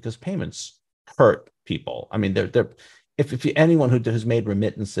payments because payments hurt people. I mean, if anyone who's made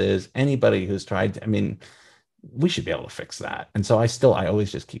remittances, anybody who's tried, I mean, we should be able to fix that. And so I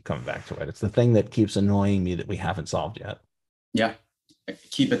always just keep coming back to it. It's the thing that keeps annoying me that we haven't solved yet. Yeah,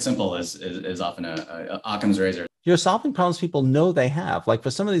 keep it simple is often a Occam's razor. You're solving problems people know they have. Like for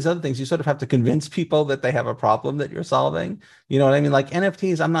some of these other things, you sort of have to convince people that they have a problem that you're solving. You know what I mean? Like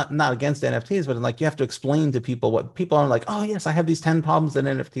NFTs, I'm not against NFTs, but like you have to explain to people what people are like, oh yes, I have these 10 problems that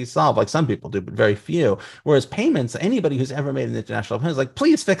NFTs solve. Like some people do, but very few. Whereas payments, anybody who's ever made an international payment is like,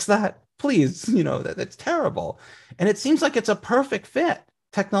 please fix that. Please, that's terrible. And it seems like it's a perfect fit.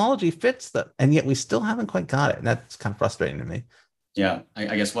 Technology fits them, and yet we still haven't quite got it. And that's kind of frustrating to me. Yeah,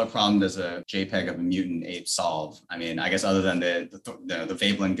 I guess what problem does a JPEG of a mutant ape solve? I mean, I guess other than the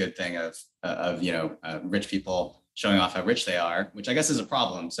Veblen good thing of rich people showing off how rich they are, which I guess is a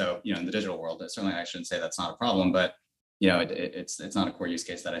problem. So in the digital world, certainly I shouldn't say that's not a problem, but it's not a core use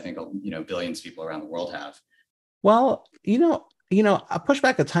case that I think billions of people around the world have. Well, I'll push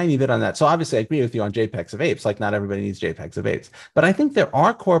back a tiny bit on that. So obviously I agree with you on JPEGs of apes, like not everybody needs JPEGs of apes. But I think there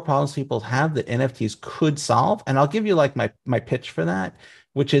are core problems people have that NFTs could solve. And I'll give you like my pitch for that,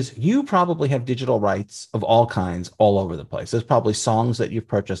 which is you probably have digital rights of all kinds all over the place. There's probably songs that you've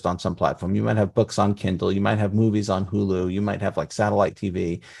purchased on some platform. You might have books on Kindle. You might have movies on Hulu. You might have like satellite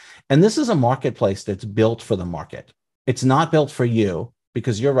TV. And this is a marketplace that's built for the market. It's not built for you,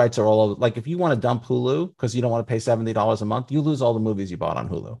 because your rights are all over. Like if you want to dump Hulu because you don't want to pay $70 a month, you lose all the movies you bought on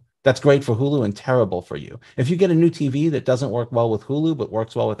Hulu. That's great for Hulu and terrible for you. If you get a new TV that doesn't work well with Hulu but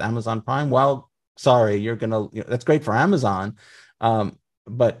works well with Amazon Prime, well, sorry, you're gonna. That's great for Amazon,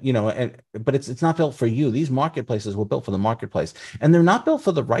 but it's not built for you. These marketplaces were built for the marketplace, and they're not built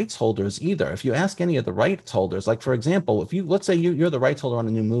for the rights holders either. If you ask any of the rights holders, like for example, if let's say you're the rights holder on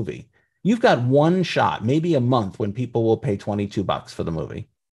a new movie. You've got one shot, maybe a month, when people will pay $22 for the movie.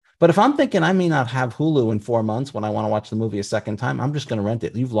 But if I'm thinking I may not have Hulu in 4 months when I want to watch the movie a second time, I'm just going to rent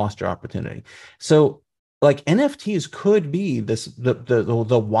it. You've lost your opportunity. So like NFTs could be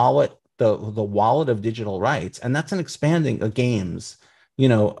the wallet, the wallet of digital rights. And that's an expanding of games,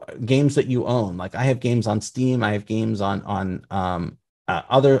 games that you own. Like I have games on Steam, I have games on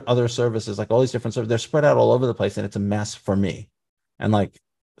other services, like all these different services. They're spread out all over the place, and it's a mess for me. And like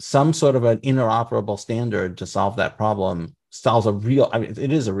some sort of an interoperable standard to solve that problem solves a real, I mean,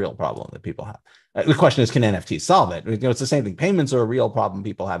 it is a real problem that people have. The question is, can NFTs solve it? You know, it's the same thing. Payments are a real problem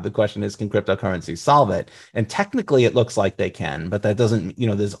people have. The question is, can cryptocurrencies solve it? And technically it looks like they can, but that doesn't, you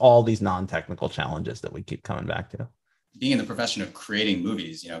know, there's all these non-technical challenges that we keep coming back to. Being in the profession of creating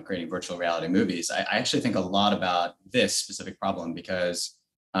movies, creating virtual reality movies, I actually think a lot about this specific problem because,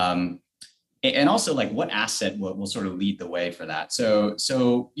 and also like what asset will sort of lead the way for that. So,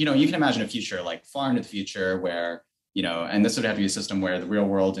 you can imagine a future like far into the future where, and this would have to be a system where the real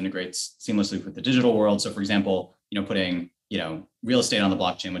world integrates seamlessly with the digital world. So for example, putting, real estate on the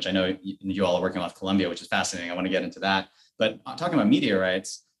blockchain, which I know you all are working on with Colombia, which is fascinating. I want to get into that. But talking about media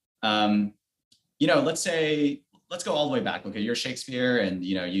rights, let's go all the way back. Okay, you're Shakespeare, and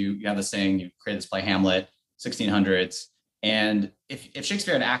you have this thing. You created this play Hamlet, 1600s, and if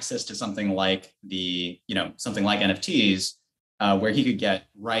Shakespeare had access to something like something like NFTs, where he could get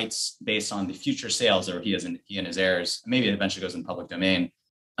rights based on the future sales, or he and his heirs, maybe it eventually goes in public domain,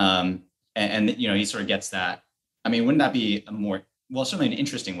 and he sort of gets that. I mean, wouldn't that be certainly an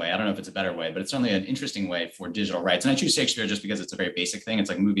interesting way? I don't know if it's a better way, but it's certainly an interesting way for digital rights. And I choose Shakespeare just because it's a very basic thing. It's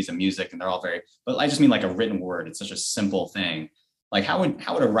like movies and music, and they're all but I just mean like a written word. It's such a simple thing. Like how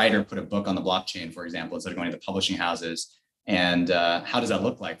would a writer put a book on the blockchain, for example, instead of going to the publishing houses? And how does that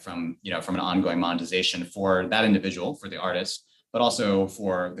look like from an ongoing monetization for that individual, for the artist, but also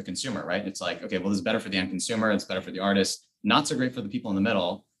for the consumer, right? It's like, okay, well, this is better for the end consumer. It's better for the artist. Not so great for the people in the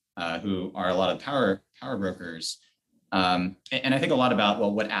middle, who are a lot of power brokers. And I think a lot about,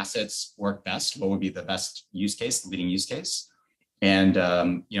 well, what assets work best? What would be the best use case, the leading use case? And,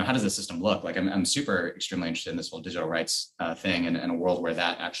 how does the system look? Like I'm super extremely interested in this whole digital rights thing, and a world where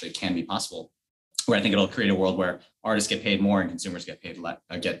that actually can be possible, where I think it'll create a world where artists get paid more and consumers get pay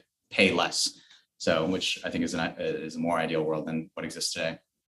less. So, which I think is a more ideal world than what exists today.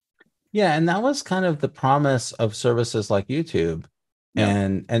 Yeah, and that was kind of the promise of services like YouTube. Yeah.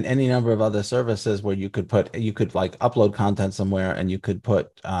 And any number of other services where you could like upload content somewhere, and you could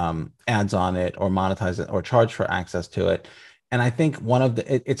put ads on it or monetize it or charge for access to it. And I think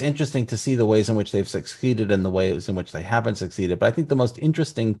it's interesting to see the ways in which they've succeeded and the ways in which they haven't succeeded. But I think the most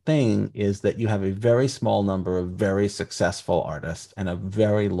interesting thing is that you have a very small number of very successful artists and a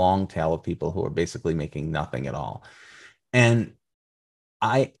very long tail of people who are basically making nothing at all. And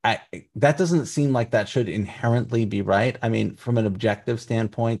I that doesn't seem like that should inherently be right. I mean, from an objective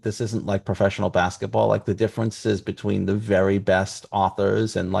standpoint, this isn't like professional basketball. Like the differences between the very best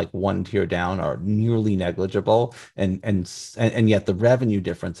authors and like one tier down are nearly negligible, and yet the revenue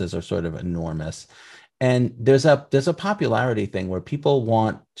differences are sort of enormous. And there's a popularity thing where people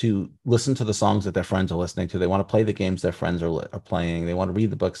want to listen to the songs that their friends are listening to. They want to play the games their friends are playing. They want to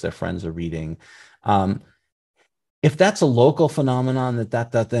read the books their friends are reading. If that's a local phenomenon,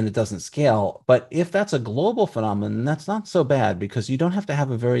 that then it doesn't scale. But if that's a global phenomenon, that's not so bad, because you don't have to have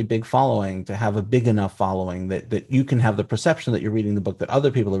a very big following to have a big enough following that you can have the perception that you're reading the book that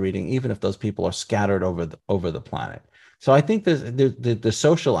other people are reading, even if those people are scattered over the planet. So I think the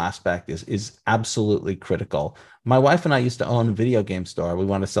social aspect is absolutely critical. My wife and I used to own a video game store. We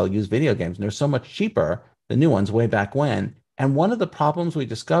want to sell used video games, and they're so much cheaper, the new ones way back when. And one of the problems we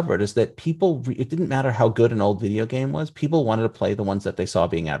discovered is that it didn't matter how good an old video game was, people wanted to play the ones that they saw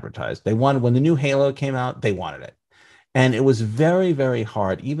being advertised. They wanted, when the new Halo came out, they wanted it. And it was very, very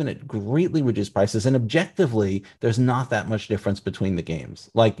hard, even at greatly reduced prices. And objectively, there's not that much difference between the games.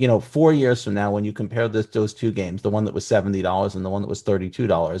 Like, 4 years from now, when you compare those two games, the one that was $70 and the one that was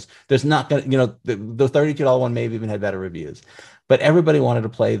 $32, there's not going to, the $32 one may have even had better reviews. But everybody wanted to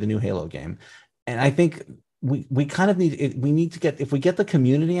play the new Halo game. And I think we kind of need to get, if we get the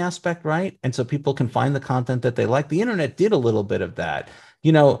community aspect right, and so people can find the content that they like. The internet did a little bit of that.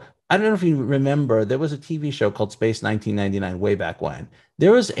 I don't know if you remember, there was a TV show called Space 1999 way back when.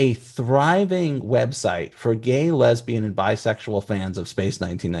 There was a thriving website for gay, lesbian, and bisexual fans of Space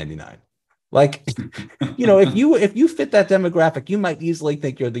 1999. Like, if you fit that demographic, you might easily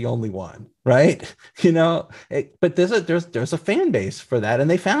think you're the only one, right? But there's a fan base for that, and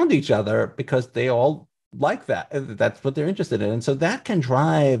they found each other because they all like that. That's what they're interested in. And so that can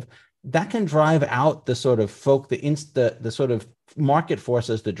drive out the sort of the sort of market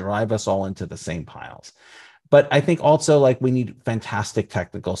forces that drive us all into the same piles. But I think also, like, we need fantastic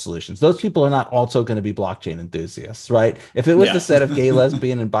technical solutions. Those people are not also going to be blockchain enthusiasts, right? If it was the set of gay,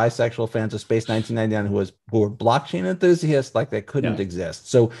 lesbian, and bisexual fans of Space 1999 who were blockchain enthusiasts, like, that couldn't exist.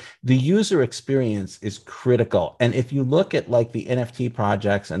 So the user experience is critical. And if you look at like the NFT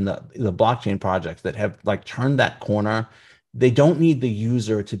projects and the blockchain projects that have like turned that corner, they don't need the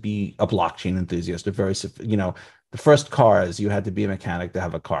user to be a blockchain enthusiast or very, the first cars, you had to be a mechanic to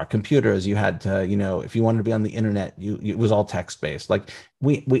have a car. Computers, you had to, if you wanted to be on the internet, it was all text based. Like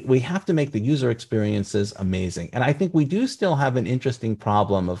we have to make the user experiences amazing. And I think we do still have an interesting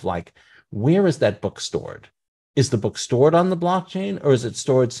problem of like, where is that book stored? Is the book stored on the blockchain, or is it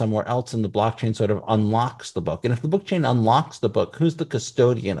stored somewhere else and the blockchain sort of unlocks the book? And if the blockchain unlocks the book, who's the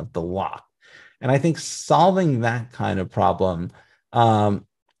custodian of the lock? And I think solving that kind of problem, um,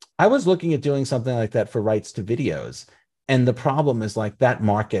 I was looking at doing something like that for rights to videos. And the problem is like that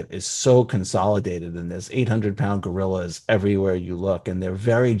market is so consolidated and there's 800-pound gorillas everywhere you look, and they're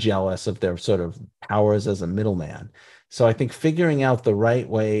very jealous of their sort of powers as a middleman. So I think figuring out the right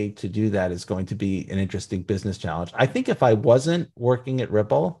way to do that is going to be an interesting business challenge. I think if I wasn't working at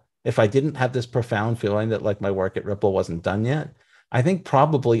Ripple, if I didn't have this profound feeling that like my work at Ripple wasn't done yet, I think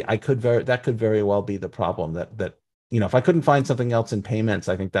probably that could very well be the problem that if I couldn't find something else in payments,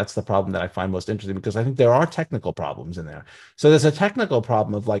 I think that's the problem that I find most interesting, because I think there are technical problems in there. So there's a technical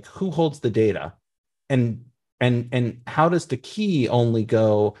problem of like who holds the data, and how does the key only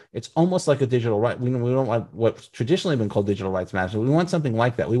go? It's almost like a digital right. We don't want what's traditionally been called digital rights management. We want something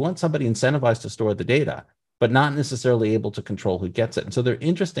like that. We want somebody incentivized to store the data, but not necessarily able to control who gets it. And so there are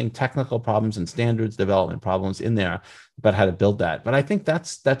interesting technical problems and standards development problems in there about how to build that. But I think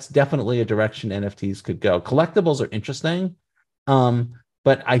that's definitely a direction NFTs could go. Collectibles are interesting,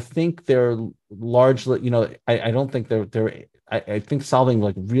 but I think they're largely, I don't think they're I think solving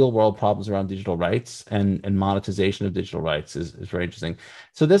like real world problems around digital rights and monetization of digital rights is very interesting.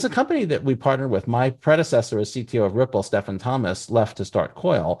 So there's a company that we partnered with. My predecessor as CTO of Ripple, Stephen Thomas, left to start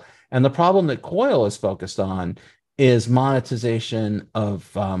Coil. And the problem that Coil is focused on is monetization of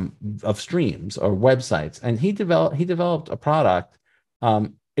streams or websites. And he developed a product.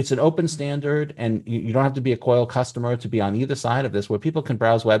 It's an open standard, and you don't have to be a Coil customer to be on either side of this, where people can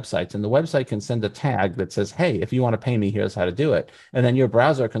browse websites, and the website can send a tag that says, "Hey, if you want to pay me, here's how to do it." And then your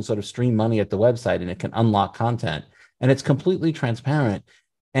browser can sort of stream money at the website, and it can unlock content, and it's completely transparent.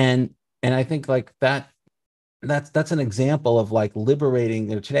 And I think like that's an example of like liberating.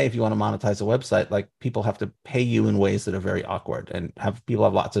 Today, if you want to monetize a website, like people have to pay you in ways that are very awkward, and have people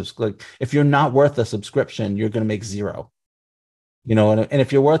have lots of like, if you're not worth a subscription, you're going to make zero. And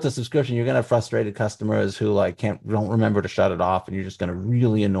if you're worth a subscription, you're going to have frustrated customers who like don't remember to shut it off, and you're just going to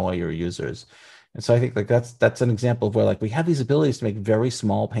really annoy your users. And so I think like that's an example of where like we have these abilities to make very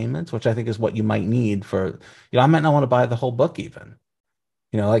small payments, which I think is what you might need for, I might not want to buy the whole book even,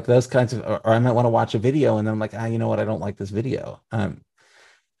 like those kinds of, or I might want to watch a video and then I'm like, you know what, I don't like this video.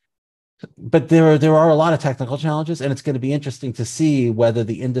 But there are a lot of technical challenges, and it's going to be interesting to see whether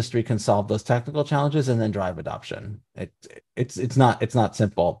the industry can solve those technical challenges and then drive adoption. It's not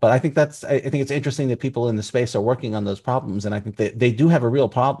simple, but I think it's interesting that people in the space are working on those problems, and I think they do have a real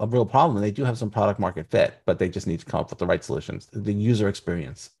problem, and they do have some product market fit, but they just need to come up with the right solutions. The user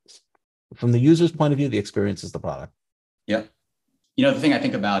experience, from the user's point of view, the experience is the product. Yeah. The thing I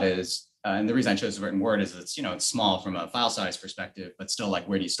think about is, and the reason I chose the written word is it's small from a file size perspective, but still like,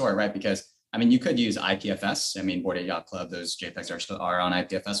 where do you store it, right? Because you could use IPFS. Board A Yacht Club, those JPEGs are on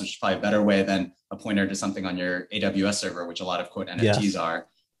IPFS, which is probably a better way than a pointer to something on your AWS server, which a lot of quote NFTs are.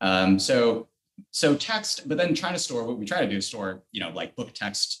 So text, but then trying to store, what we try to do is store, like book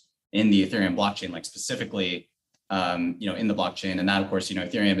text in the Ethereum blockchain, like specifically, in the blockchain. And that, of course,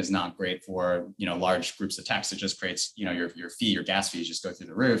 Ethereum is not great for, large groups of text. It just creates, your gas fees just go through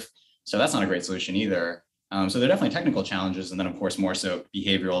the roof. So that's not a great solution either. So there are definitely technical challenges. And then, of course, more so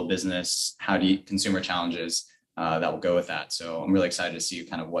behavioral, business, consumer challenges that will go with that. So I'm really excited to see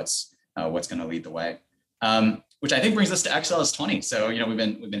kind of what's going to lead the way, which I think brings us to XLS20. So, we've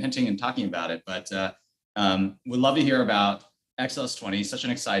been hinting and talking about it, but we'd love to hear about XLS20, such an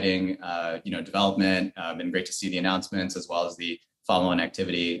exciting, development. Been great to see the announcements as well as the follow-on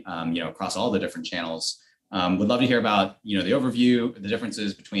activity, across all the different channels. Would love to hear about, the overview, the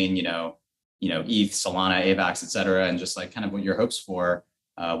differences between, ETH, Solana, AVAX, et cetera, and just like kind of what your hopes for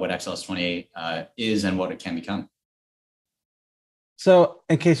what XLS20 is and what it can become. So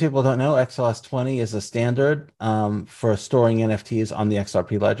in case people don't know, XLS20 is a standard for storing NFTs on the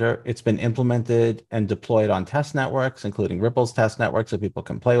XRP ledger. It's been implemented and deployed on test networks, including Ripple's test network, so people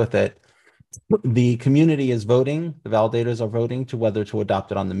can play with it. The community is voting. The validators are voting to whether to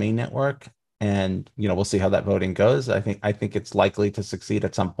adopt it on the main network. And, we'll see how that voting goes. I think it's likely to succeed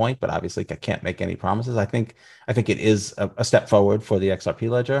at some point, but obviously I can't make any promises. I think it is a step forward for the XRP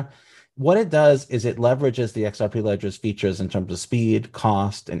ledger. What it does is it leverages the XRP ledger's features in terms of speed,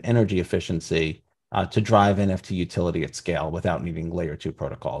 cost, and energy efficiency to drive NFT utility at scale without needing layer 2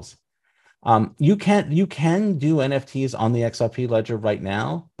 protocols. You can do NFTs on the XRP ledger right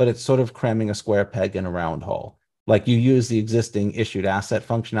now, but it's sort of cramming a square peg in a round hole. Like you use the existing issued asset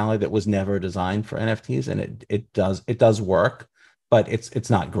functionality that was never designed for NFTs, and it does work, but it's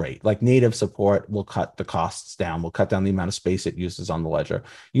not great. Like native support will cut the costs down, will cut down the amount of space it uses on the ledger.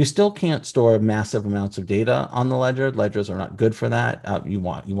 You still can't store massive amounts of data on the ledger. Ledgers are not good for that. You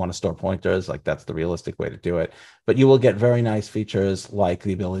want to store pointers, like that's the realistic way to do it. But you will get very nice features like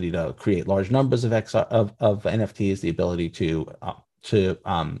the ability to create large numbers of NFTs, the ability to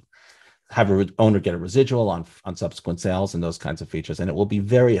have an owner get a residual on subsequent sales and those kinds of features. And it will be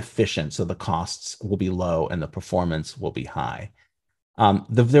very efficient. So the costs will be low and the performance will be high.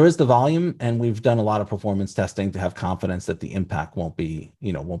 There is the volume, and we've done a lot of performance testing to have confidence that the impact won't be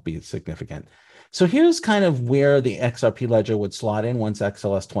significant. So here's kind of where the XRP ledger would slot in once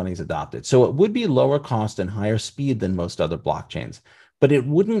XLS20 is adopted. So it would be lower cost and higher speed than most other blockchains, but it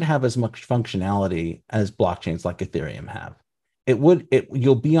wouldn't have as much functionality as blockchains like Ethereum have.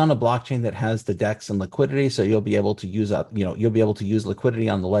 You'll be on a blockchain that has the DEX and liquidity, so you'll be able to use liquidity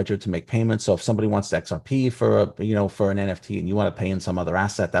on the ledger to make payments. So if somebody wants to XRP for an NFT and you want to pay in some other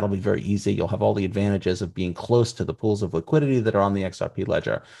asset, that'll be very easy. You'll have all the advantages of being close to the pools of liquidity that are on the XRP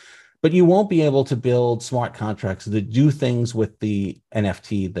ledger. But you won't be able to build smart contracts that do things with the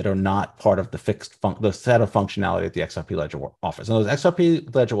NFT that are not part of the set of functionality that the XRP ledger offers. And those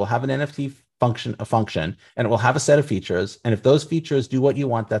XRP ledger will have an NFT function, and it will have a set of features. And if those features do what you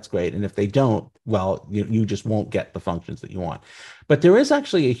want, that's great. And if they don't, well, you just won't get the functions that you want. But there is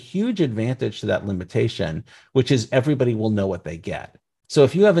actually a huge advantage to that limitation, which is everybody will know what they get. So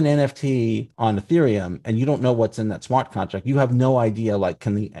if you have an NFT on Ethereum and you don't know what's in that smart contract, you have no idea, like,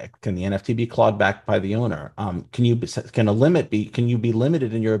 can the NFT be clawed back by the owner? Can you be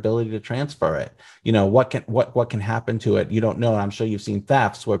limited in your ability to transfer it? What can happen to it? You don't know. And I'm sure you've seen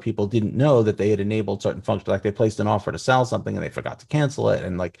thefts where people didn't know that they had enabled certain functions, like they placed an offer to sell something and they forgot to cancel it.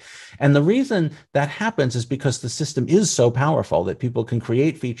 And the reason that happens is because the system is so powerful that people can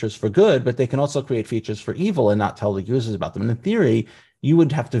create features for good, but they can also create features for evil and not tell the users about them. And in theory, you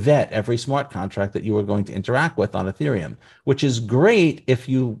would have to vet every smart contract that you were going to interact with on Ethereum, which is great if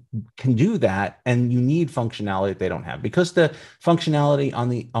you can do that and you need functionality that they don't have. Because the functionality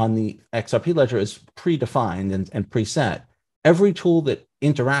on the XRP ledger is predefined and preset, every tool that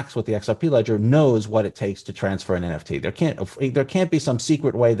interacts with the XRP ledger knows what it takes to transfer an NFT. There can't be some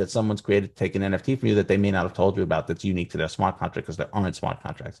secret way that someone's created to take an NFT from you that they may not have told you about that's unique to their smart contract, because there aren't smart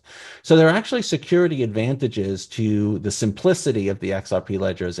contracts. So there are actually security advantages to the simplicity of the XRP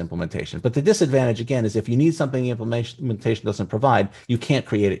ledger's implementation. But the disadvantage, again, is if you need something the implementation doesn't provide, you can't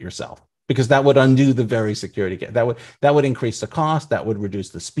create it yourself, because that would undo the very security. That would increase the cost, that would reduce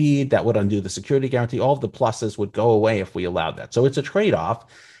the speed, that would undo the security guarantee. All of the pluses would go away if we allowed that. So it's a trade-off.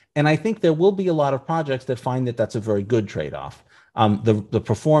 And I think there will be a lot of projects that find that that's a very good trade-off. The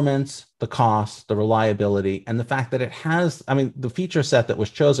performance, the cost, the reliability, and the fact that it has, I mean, the feature set that was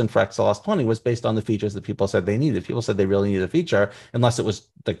chosen for XLS20 was based on the features that people said they needed. If people said they really needed a feature, unless it was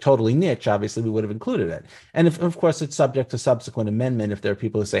like totally niche, obviously we would have included it. And if, of course, it's subject to subsequent amendment if there are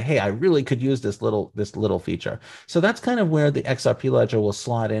people who say, hey, I really could use this little feature. So that's kind of where the XRP ledger will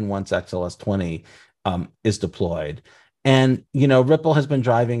slot in once XLS20 is deployed. And Ripple has been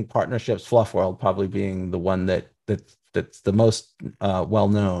driving partnerships, Fluff World probably being the one that's the most well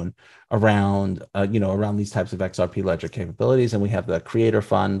known around these types of XRP ledger capabilities. And we have the Creator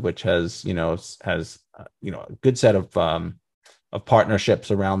Fund, which has a good set of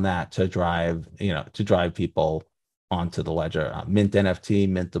partnerships around that to drive people onto the ledger. Mint NFT,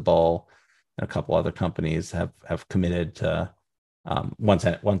 Mintable, and a couple other companies have committed to once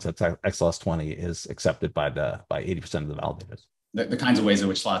XLS20 is accepted by 80% of the validators. The kinds of ways in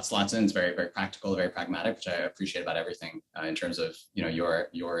which slots in is very, very practical, very pragmatic, which I appreciate about everything in terms of your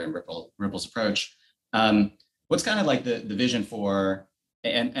and Ripple's approach. What's kind of like the vision for,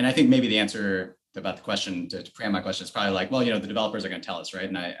 and I think maybe the answer about the question to preempt my question is probably like, well, the developers are going to tell us, right?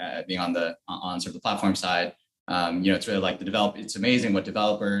 And I being on sort of the platform side, it's really like it's amazing what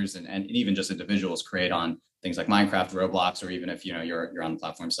developers and even just individuals create on things like Minecraft, Roblox, or even if you're on the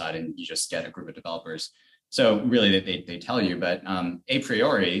platform side and you just get a group of developers. So really they tell you, but a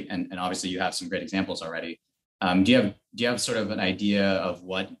priori, and obviously you have some great examples already. Do you have sort of an idea of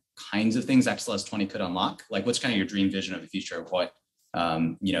what kinds of things XLS20 could unlock? Like what's kind of your dream vision of the future of what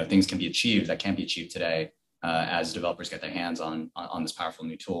things can be achieved that can't be achieved today as developers get their hands on this powerful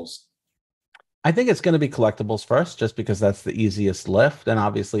new tools? I think it's going to be collectibles first, just because that's the easiest lift. And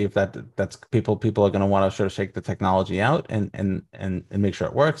obviously, if that's people are going to want to sort of shake the technology out and make sure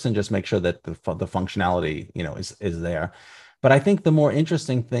it works, and just make sure that the functionality is there. But I think the more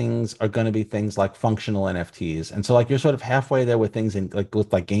interesting things are going to be things like functional NFTs. And so like you're sort of halfway there with things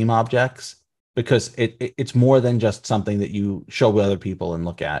with game objects because it's more than just something that you show other people and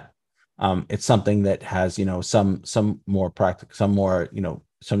look at. It's something that has, some more practical, some more,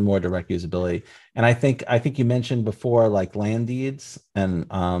 some more direct usability. And I think you mentioned before like land deeds and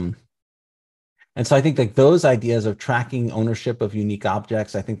so I think like those ideas of tracking ownership of unique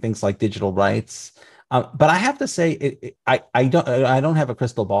objects, I think things like digital rights. But I have to say, I don't have a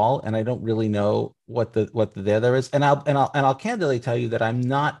crystal ball, and I don't really know what the there is. And I'll candidly tell you that I'm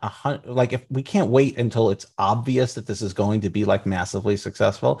not like, if we can't wait until it's obvious that this is going to be like massively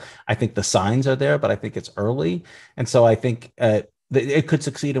successful. I think the signs are there, but I think it's early, and so I think it could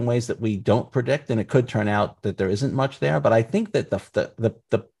succeed in ways that we don't predict, and it could turn out that there isn't much there. But I think that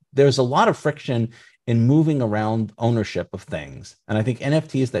there's a lot of friction in moving around ownership of things. And I think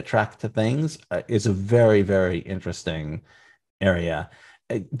NFTs that track to things is a very, very interesting area.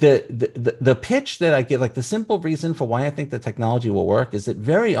 The pitch that I give, like the simple reason for why I think the technology will work, is that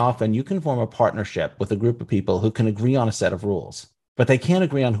very often you can form a partnership with a group of people who can agree on a set of rules, but they can't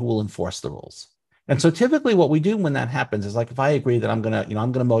agree on who will enforce the rules. And so typically what we do when that happens is, like, if I agree that I'm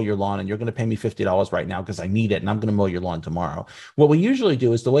gonna mow your lawn and you're gonna pay me $50 right now because I need it and I'm gonna mow your lawn tomorrow. What we usually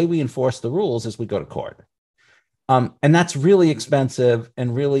do is, the way we enforce the rules is we go to court. And that's really expensive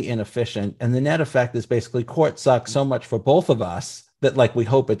and really inefficient. And the net effect is basically court sucks so much for both of us that, like, we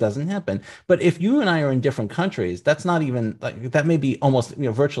hope it doesn't happen. But if you and I are in different countries, that's not even like, that may be almost,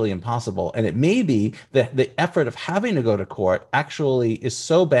 virtually impossible. And it may be that the effort of having to go to court actually is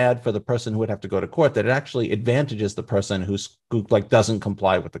so bad for the person who would have to go to court that it actually advantages the person who like doesn't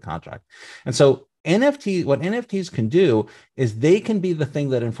comply with the contract. And so what NFTs can do is they can be the thing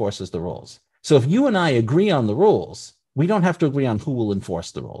that enforces the rules. So if you and I agree on the rules, we don't have to agree on who will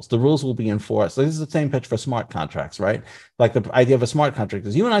enforce the rules. The rules will be enforced. So this is the same pitch for smart contracts, right? Like, the idea of a smart contract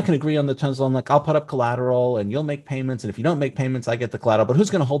is you and I can agree on the terms of, like, I'll put up collateral and you'll make payments. And if you don't make payments, I get the collateral. But who's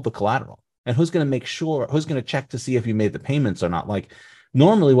going to hold the collateral? And who's going to make sure, who's going to check to see if you made the payments or not? Like,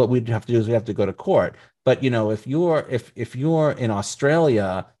 normally what we'd have to do is we have to go to court. But if you're in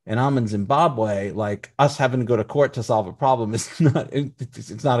Australia and I'm in Zimbabwe, like, us having to go to court to solve a problem is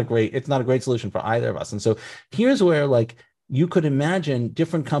it's not a great solution for either of us. And so here's where, like, you could imagine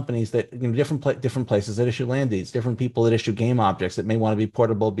different companies that, different places that issue land deeds, different people that issue game objects that may want to be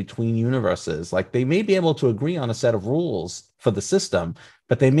portable between universes. Like, they may be able to agree on a set of rules for the system,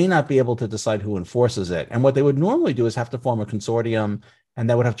 but they may not be able to decide who enforces it. And what they would normally do is have to form a consortium, and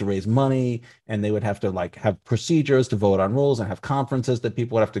they would have to raise money, and they would have to, like, have procedures to vote on rules and have conferences that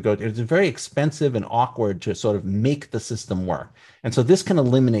people would have to go to. It's very expensive and awkward to sort of make the system work. And so this can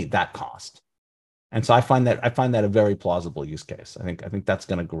eliminate that cost. And so I find that a very plausible use case. I think that's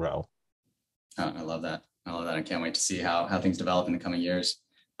going to grow. Oh, I love that. I love that. I can't wait to see how things develop in the coming years,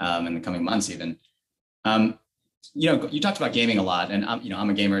 in the coming months even. You talked about gaming a lot, and I'm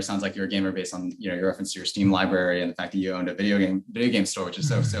a gamer. It sounds like you're a gamer based on, your reference to your Steam library and the fact that you owned a video game store, which is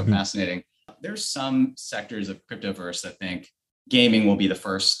so fascinating. There's some sectors of cryptoverse that think gaming will be the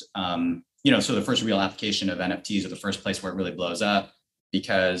first, so the first real application of NFTs, or the first place where it really blows up,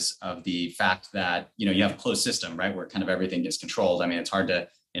 because of the fact that, you have a closed system, right, where kind of everything gets controlled. I mean, it's hard to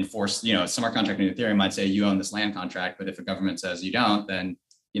enforce, a smart contract in Ethereum might say you own this land contract, but if a government says you don't, then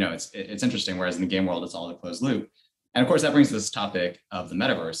it's interesting. Whereas in the game world, it's all a closed loop. And of course, that brings this topic of the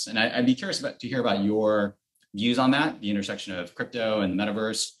metaverse. And I'd be curious to hear about your views on that, the intersection of crypto and the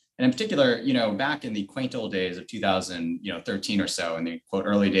metaverse. And in particular, back in the quaint old days of 2013 or so, in the quote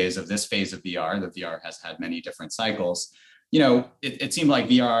early days of this phase of VR, the VR has had many different cycles. It seemed like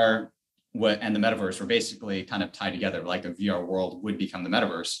VR and the metaverse were basically kind of tied together, like the VR world would become the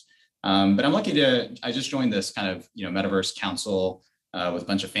metaverse. But I just joined this kind of, metaverse council with a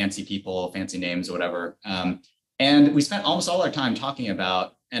bunch of fancy people, fancy names, whatever. And we spent almost all our time talking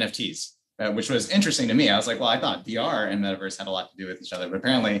about NFTs, which was interesting to me. I was like, well, I thought VR and metaverse had a lot to do with each other, but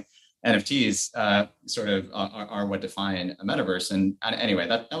apparently NFTs sort of are what define a metaverse. And anyway,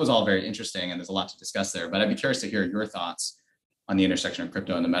 that was all very interesting, and there's a lot to discuss there. But I'd be curious to hear your thoughts on the intersection of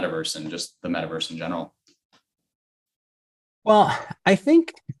crypto and the metaverse, and just the metaverse in general. Well, I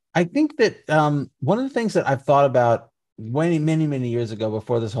think that one of the things that I've thought about many, many, many years ago,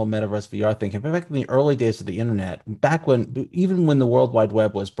 before this whole metaverse VR thing, back in the early days of the internet, even when the World Wide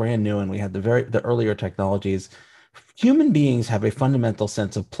Web was brand new and we had the earlier technologies, human beings have a fundamental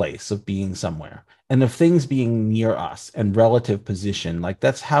sense of place, of being somewhere, and of things being near us and relative position. Like,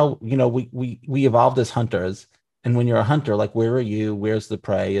 that's how, we evolved as hunters. And when you're a hunter, like, where are you? Where's the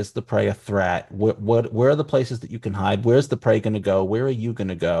prey? Is the prey a threat? Where are the places that you can hide? Where's the prey going to go? Where are you going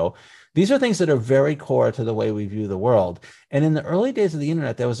to go? These are things that are very core to the way we view the world. And in the early days of the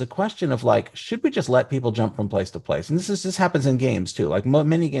internet, there was a question of like, should we just let people jump from place to place? And this happens in games too. Like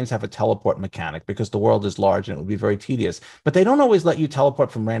many games have a teleport mechanic because the world is large and it would be very tedious. But they don't always let you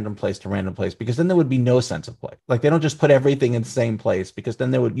teleport from random place to random place because then there would be no sense of play. Like they don't just put everything in the same place because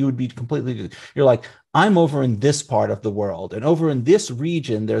then you would be completely, you're like, I'm over in this part of the world, and over in this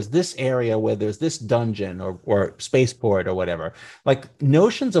region, there's this area where there's this dungeon or spaceport or whatever. Like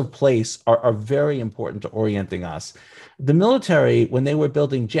notions of place are very important to orienting us. The military, when they were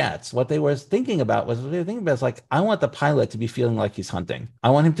building jets, what they were thinking about was what they were thinking about is like, I want the pilot to be feeling like he's hunting. I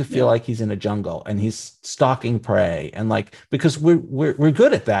want him to feel Yeah. like he's in a jungle and he's stalking prey. And like, because we're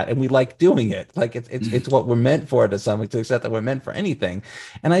good at that and we like doing it. Like it's what we're meant for to some extent, that we're meant for anything.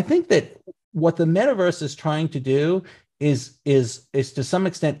 And I think that what the metaverse is trying to do is to some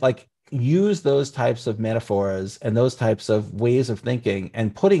extent like use those types of metaphors and those types of ways of thinking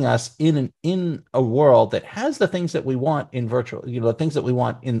and putting us in a world that has the things that we want in virtual, the things that we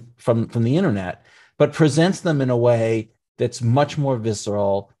want in from the internet, but presents them in a way that's much more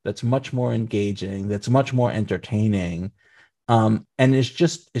visceral, that's much more engaging, that's much more entertaining, and it's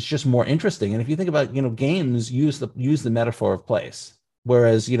just more interesting. And if you think about, games use the metaphor of place,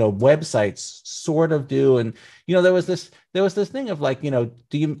 whereas websites sort of do. And there was this thing of like, do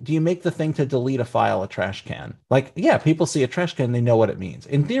you make the thing to delete a file a trash can? Like, yeah, people see a trash can, they know what it means.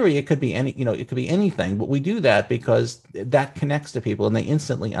 In theory, it could be it could be anything, but we do that because that connects to people and they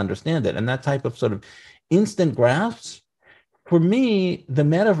instantly understand it. And that type of sort of instant grasp, for me, the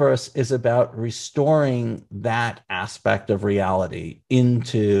metaverse is about restoring that aspect of reality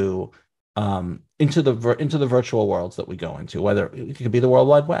into the virtual worlds that we go into. Whether it could be the World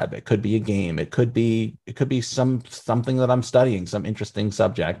Wide Web, it could be a game, it could be something that I'm studying, some interesting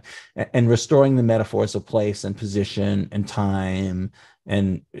subject, and restoring the metaphors of place and position and time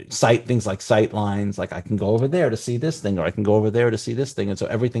and sight, things like sight lines. Like I can go over there to see this thing, or I can go over there to see this thing, and so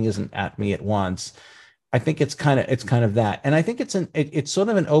everything isn't at me at once. I think it's kind of that. And I think it's sort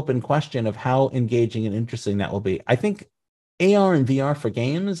of an open question of how engaging and interesting that will be. I think AR and VR for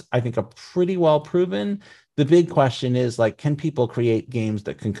games, I think are pretty well proven. The big question is like, can people create games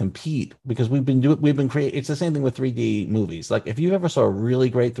that can compete? Because we've been creating, it's the same thing with 3D movies. Like if you ever saw a really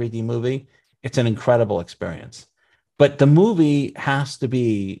great 3D movie, it's an incredible experience. But the movie has to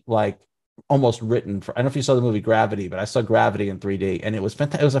be like almost written for. I don't know if you saw the movie Gravity, but I saw Gravity in 3D and it was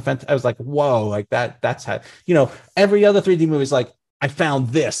fantastic. It was I was like, whoa, like that's how, every other 3D movie is like, I found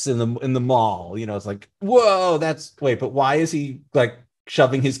this in the mall. It's like, whoa, that's wait, but why is he like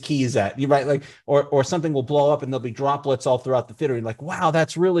shoving his keys at you, right? Like, or something will blow up and there'll be droplets all throughout the theater. And like, wow,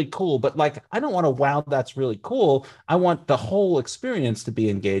 that's really cool. But like, I don't want to wow, that's really cool. I want the whole experience to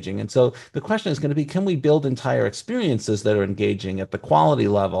be engaging. And so the question is going to be, can we build entire experiences that are engaging at the quality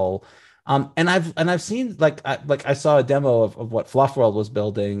level? And I've seen like I saw a demo of what Fluff World was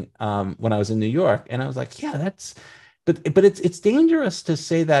building when I was in New York, and I was like, yeah, that's but it's dangerous to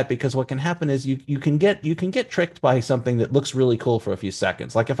say that because what can happen is you can get tricked by something that looks really cool for a few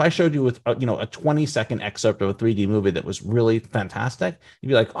seconds. Like if I showed you with a 20-second excerpt of a 3D movie that was really fantastic, you'd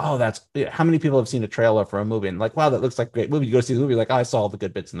be like, oh, that's how many people have seen a trailer for a movie and like, wow, that looks like a great movie. You go see the movie, like, oh, I saw all the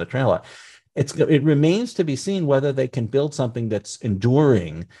good bits in the trailer. It remains to be seen whether they can build something that's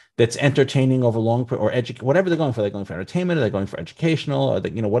enduring, that's entertaining over long or whatever they're going for. They're going for entertainment, are they going for educational, or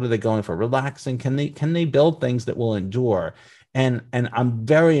what are they going for relaxing? Can they build things that will endure? And I'm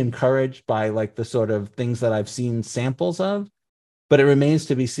very encouraged by like the sort of things that I've seen samples of, but it remains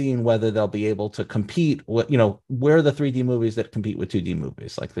to be seen whether they'll be able to compete with, where are the 3D movies that compete with 2D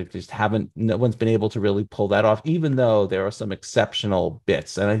movies? Like they just haven't, no one's been able to really pull that off, even though there are some exceptional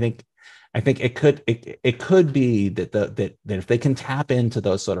bits. And I think it could be that if they can tap into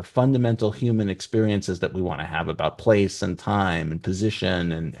those sort of fundamental human experiences that we want to have about place and time and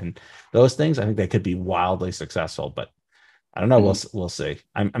position and those things, I think they could be wildly successful. But I don't know. We'll Mhm. we'll see.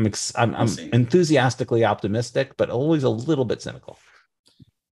 I'm We'll I'm see. enthusiastically optimistic, but always a little bit cynical.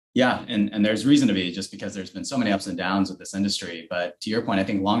 Yeah, and there's reason to be just because there's been so many ups and downs with this industry. But to your point, I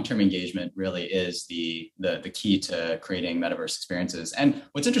think long-term engagement really is the key to creating metaverse experiences. And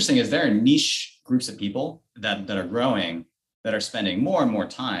what's interesting is there are niche groups of people that are growing that are spending more and more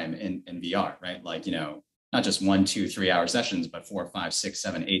time in VR, right? Like, not just 1, 2, 3 hour sessions, but 4, 5, 6,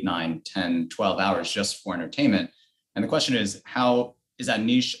 7, 8, 9, 10, 12 hours just for entertainment. And the question is, how is that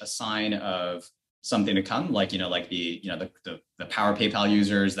niche a sign of something to come, like like the power PayPal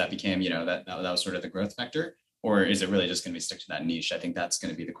users that became that was sort of the growth vector, or is it really just going to be stick to that niche? I think that's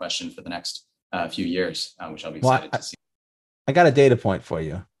going to be the question for the next few years, which I'll be Well, excited I, to see. I got a data point for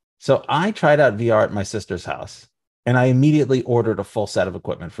you. So I tried out VR at my sister's house, and I immediately ordered a full set of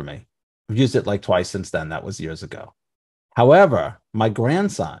equipment for me. I've used it like twice since then. That was years ago. However, my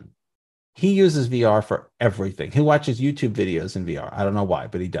grandson, he uses VR for everything. He watches YouTube videos in VR. I don't know why,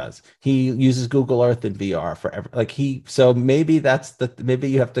 but he does. He uses Google Earth in VR for so maybe maybe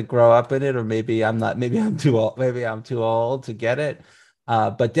you have to grow up in it, or maybe I'm not, maybe I'm too old, maybe I'm too old to get it.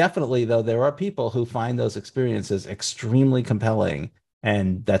 But definitely though, there are people who find those experiences extremely compelling,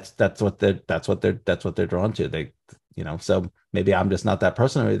 and that's what they're drawn to. So maybe I'm just not that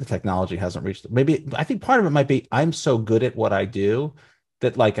person. Maybe the technology hasn't reached. Maybe I think part of it might be I'm so good at what I do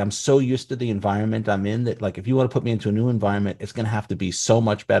that like I'm so used to the environment I'm in that like if you want to put me into a new environment, it's going to have to be so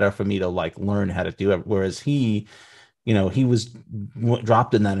much better for me to like learn how to do it. Whereas he was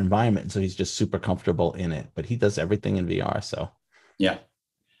dropped in that environment, so he's just super comfortable in it. But he does everything in VR. So Yeah.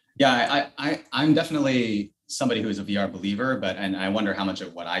 Yeah, I'm definitely somebody who is a VR believer, and I wonder how much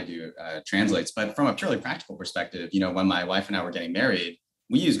of what I do translates. But from a purely practical perspective, when my wife and I were getting married,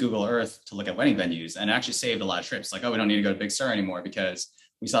 we used Google Earth to look at wedding venues, and it actually saved a lot of trips. Like, oh, we don't need to go to Big Sur anymore because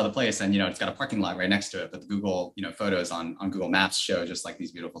we saw the place, and it's got a parking lot right next to it. But the Google photos on Google Maps show just like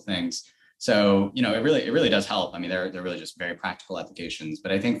these beautiful things. So it really does help. I mean, they're really just very practical applications.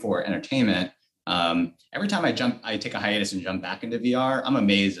 But I think for entertainment, every time I take a hiatus and jump back into VR, I'm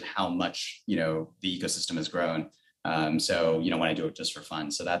amazed at how much, the ecosystem has grown. So, when I do it just for fun.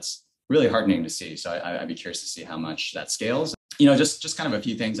 So that's really heartening to see. So I'd be curious to see how much that scales. Just kind of a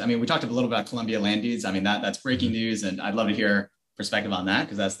few things. I mean, we talked a little about Columbia land deeds. I mean, that's breaking news, and I'd love to hear perspective on that,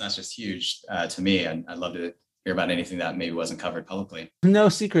 because that's just huge to me. And I'd love to hear about anything that maybe wasn't covered publicly. no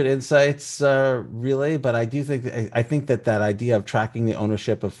secret insights, really, but I do think I think that idea of tracking the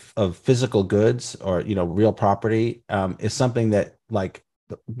ownership of physical goods or real property is something that like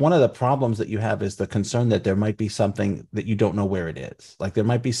one of the problems that you have is the concern that there might be something that you don't know where it is. Like there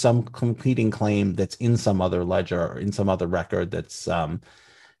might be some competing claim that's in some other ledger or in some other record that's on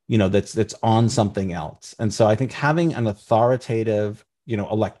something else. And so I think having an authoritative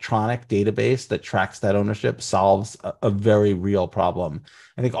electronic database that tracks that ownership solves a very real problem.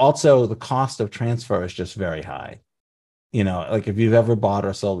 I think also the cost of transfer is just very high. Like if you've ever bought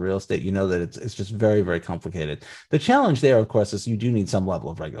or sold real estate, you know that it's just very, very complicated. The challenge there, of course, is you do need some level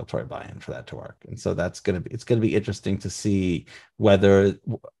of regulatory buy-in for that to work. And so it's gonna be interesting to see whether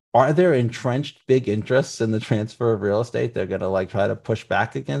are there entrenched big interests in the transfer of real estate. They're gonna like try to push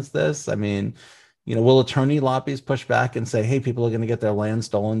back against this. I mean, will attorney lobbies push back and say, hey, people are going to get their land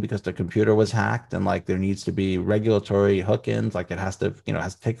stolen because their computer was hacked, and like there needs to be regulatory hook-ins, like it has to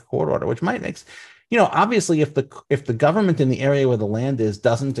take a court order, which might make, obviously if the government in the area where the land is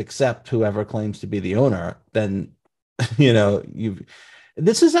doesn't accept whoever claims to be the owner, then you've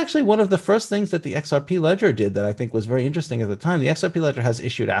this is actually one of the first things that the XRP ledger did that I think was very interesting at the time. The XRP ledger has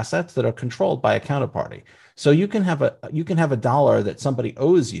issued assets that are controlled by a counterparty. So you can have a dollar that somebody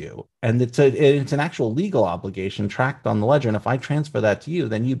owes you, and it's an actual legal obligation tracked on the ledger. And if I transfer that to you,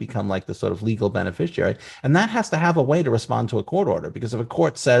 then you become like the sort of legal beneficiary. And that has to have a way to respond to a court order, because if a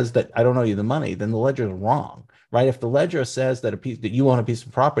court says that I don't owe you the money, then the ledger is wrong, right? If the ledger says that you own a piece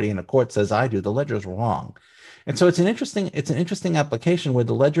of property and a court says I do, the ledger is wrong. And so it's an interesting application where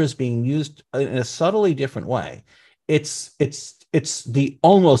the ledger is being used in a subtly different way. It's the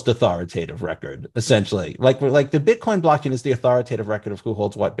almost authoritative record, essentially. Like the Bitcoin blockchain is the authoritative record of who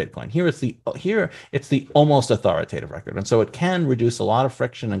holds what Bitcoin. Here it's the almost authoritative record. And so it can reduce a lot of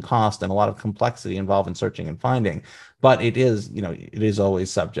friction and cost and a lot of complexity involved in searching and finding, but it is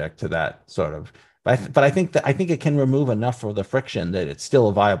always subject to that sort of. But I think it can remove enough of the friction that it's still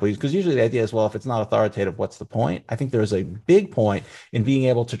a viable, because usually the idea is, well, if it's not authoritative, what's the point? I think there's a big point in being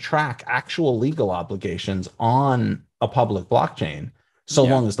able to track actual legal obligations on a public blockchain, so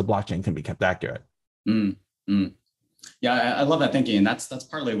Yeah. long as the blockchain can be kept accurate. Mm, mm. Yeah, I love that thinking, and that's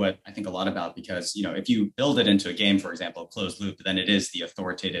partly what I think a lot about, because if you build it into a game, for example, closed loop, then it is the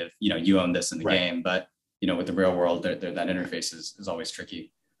authoritative. You own this in the Right. game, but with the real world, that interface is always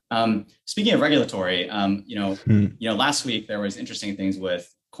tricky. Speaking of regulatory, last week there was interesting things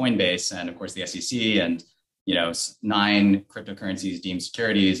with Coinbase and of course the SEC, and 9 cryptocurrencies deemed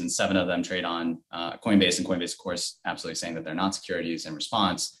securities, and 7 of them trade on Coinbase, and Coinbase, of course, absolutely saying that they're not securities in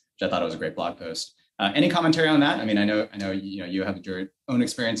response, which I thought was a great blog post. Any commentary on that? I mean, I know you have your own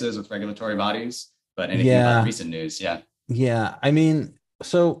experiences with regulatory bodies, but anything about Yeah, recent news? Yeah. yeah. I mean,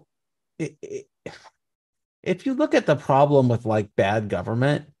 so if you look at the problem with like bad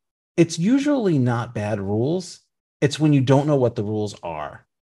government, it's usually not bad rules. It's when you don't know what the rules are,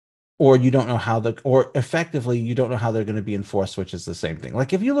 or you don't know or effectively you don't know how they're going to be enforced, which is the same thing.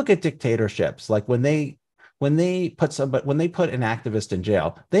 Like if you look at dictatorships, like when they put an activist in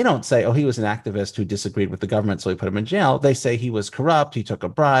jail, they don't say, oh, he was an activist who disagreed with the government, so we put him in jail. They say he was corrupt, he took a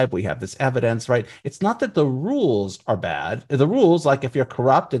bribe, we have this evidence, right? It's not that the rules are bad. The rules, like if you're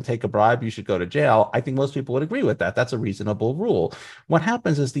corrupt and take a bribe, you should go to jail. I think most people would agree with that. That's a reasonable rule. What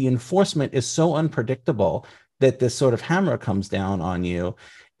happens is the enforcement is so unpredictable that this sort of hammer comes down on you.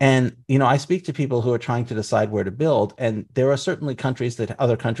 And, I speak to people who are trying to decide where to build. And there are certainly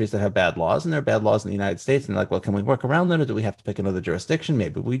other countries that have bad laws, and there are bad laws in the United States. And they're like, well, can we work around them, or do we have to pick another jurisdiction?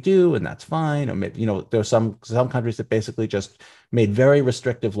 Maybe we do, and that's fine. Or maybe, there are some countries that basically just made very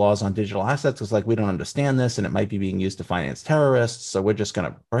restrictive laws on digital assets. It's like, we don't understand this, and it might be being used to finance terrorists. So we're just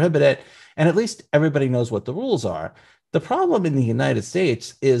going to prohibit it. And at least everybody knows what the rules are. The problem in the United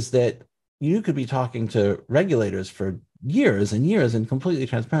States is that you could be talking to regulators for years and years and completely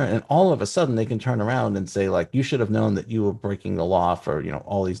transparent, and all of a sudden they can turn around and say, like, you should have known that you were breaking the law for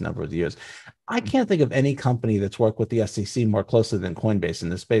all these number of years. I can't think of any company that's worked with the SEC more closely than Coinbase in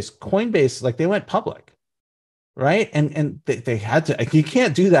this space. Coinbase, like, they went public, right? And they had to. You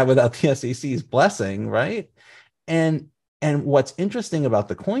can't do that without the SEC's blessing, right? And what's interesting about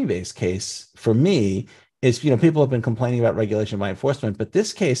the Coinbase case for me is, people have been complaining about regulation by enforcement, but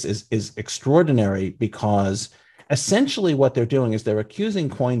this case is extraordinary because essentially what they're doing is they're accusing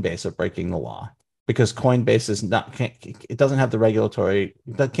Coinbase of breaking the law because Coinbase it doesn't have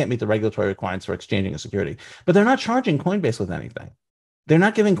can't meet the regulatory requirements for exchanging a security, but they're not charging Coinbase with anything. They're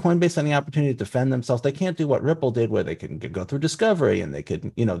not giving Coinbase any opportunity to defend themselves. They can't do what Ripple did, where they can go through discovery and they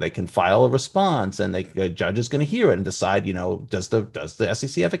can file a response, and a judge is going to hear it and decide, does the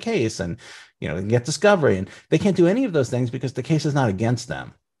SEC have a case, and they can get discovery, and they can't do any of those things because the case is not against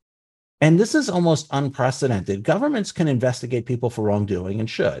them. And this is almost unprecedented. Governments can investigate people for wrongdoing, and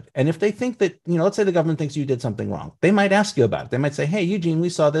should. And if they think that, let's say the government thinks you did something wrong, they might ask you about it. They might say, hey, Eugene, we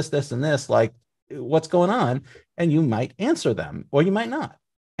saw this, this, and this, like, what's going on? And you might answer them, or you might not.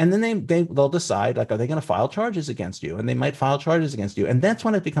 And then they'll decide, like, are they going to file charges against you? And they might file charges against you. And that's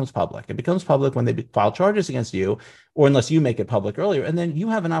when it becomes public. It becomes public when they file charges against you, or unless you make it public earlier. And then you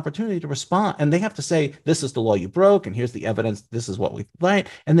have an opportunity to respond. And they have to say, this is the law you broke, and here's the evidence. This is what we like.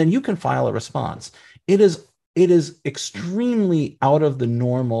 And then you can file a response. It is extremely out of the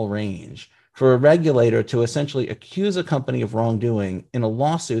normal range for a regulator to essentially accuse a company of wrongdoing in a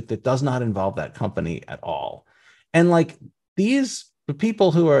lawsuit that does not involve that company at all. And like, the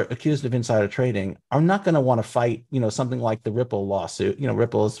people who are accused of insider trading are not going to want to fight, something like the Ripple lawsuit.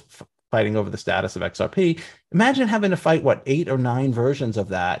 Ripple is fighting over the status of XRP. Imagine having to fight, 8 or 9 versions of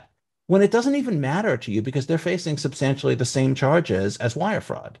that when it doesn't even matter to you because they're facing substantially the same charges as wire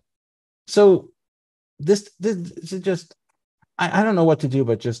fraud. So this is just, I don't know what to do,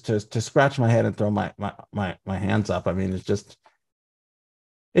 but just to scratch my head and throw my hands up. I mean,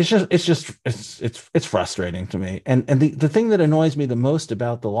 it's frustrating to me. And the thing that annoys me the most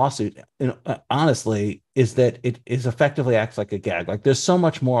about the lawsuit, honestly, is that it is effectively acts like a gag. Like, there's so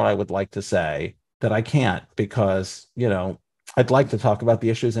much more I would like to say that I can't because, I'd like to talk about the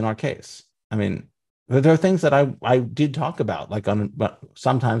issues in our case. I mean, there are things that I did talk about, like but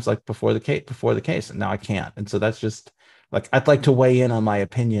sometimes, like before the case, and now I can't. And so that's just, like, I'd like to weigh in on my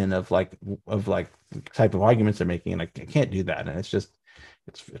opinion of type of arguments they're making, and I can't do that. And it's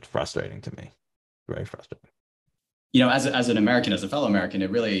frustrating to me, very frustrating. As an American, as a fellow American, it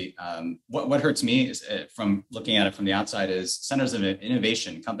really, what hurts me is, from looking at it from the outside, is centers of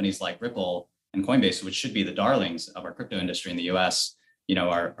innovation, companies like Ripple and Coinbase, which should be the darlings of our crypto industry in the US,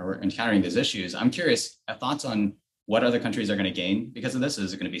 are encountering these issues. I'm curious, thoughts on what other countries are going to gain because of this?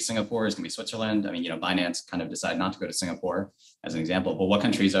 Is it going to be Singapore? Is it going to be Switzerland? I mean, Binance kind of decided not to go to Singapore as an example, but what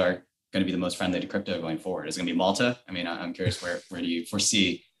countries are going to be the most friendly to crypto going forward? Is it going to be Malta? I mean, I'm curious, where do you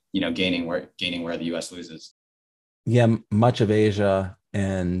foresee, gaining where the US loses? Yeah, much of Asia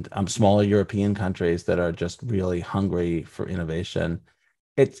and smaller European countries that are just really hungry for innovation.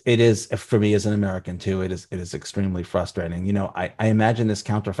 It is, for me as an American too, it is extremely frustrating. I imagine this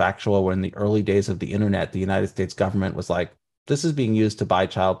counterfactual where in the early days of the internet, the United States government was like, this is being used to buy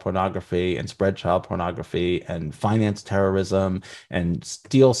child pornography and spread child pornography and finance terrorism and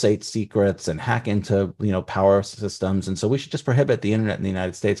steal state secrets and hack into, power systems. And so we should just prohibit the internet in the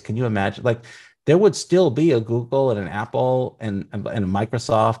United States. Can you imagine? Like, there would still be a Google and an Apple and a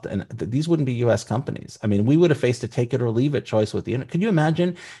Microsoft, and these wouldn't be US companies. I mean, we would have faced a take it or leave it choice with the internet. Can you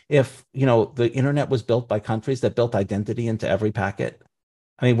imagine if, the internet was built by countries that built identity into every packet?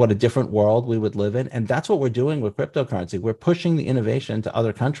 I mean, what a different world we would live in. And that's what we're doing with cryptocurrency. We're pushing the innovation to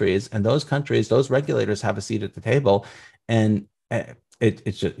other countries, and those countries, those regulators have a seat at the table. And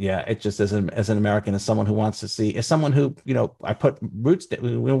it's just, yeah, it just, as an American, as someone who wants to see, as someone who, I put roots,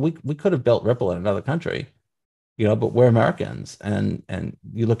 we could have built Ripple in another country. but we're Americans, and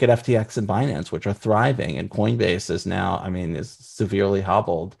you look at FTX and Binance, which are thriving, and Coinbase is now, I mean, is severely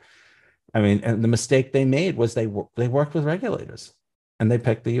hobbled. I mean, and the mistake they made was they worked with regulators, and they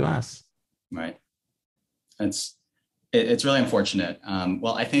picked the U.S. Right. It's it's really unfortunate.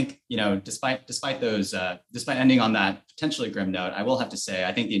 Well, I think, despite those, despite ending on that potentially grim note, I will have to say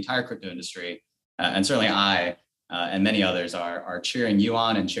I think the entire crypto industry, and certainly and many others are cheering you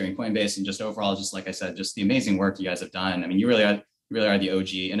on and cheering Coinbase, and just overall, just like I said, just the amazing work you guys have done. I mean, you really are the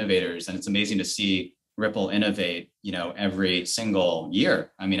OG innovators, and it's amazing to see Ripple innovate, every single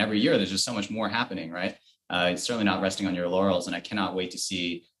year. I mean, every year there's just so much more happening, right? It's certainly not resting on your laurels, and I cannot wait to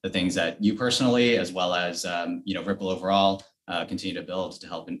see the things that you personally, as well as Ripple overall, continue to build to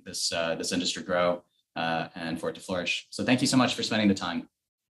help this industry grow and for it to flourish. So thank you so much for spending the time.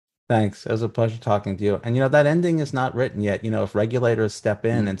 Thanks. It was a pleasure talking to you. And that ending is not written yet. If regulators step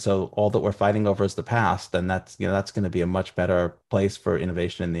in, and so all that we're fighting over is the past, then that's going to be a much better place for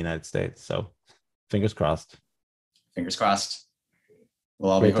innovation in the United States. So fingers crossed. Fingers crossed.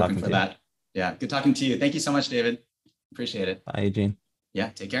 We'll all be Great hoping talking for to you. that. Yeah, good talking to you. Thank you so much, David. Appreciate it. Bye, Eugene. Yeah,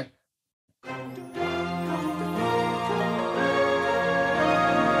 take care.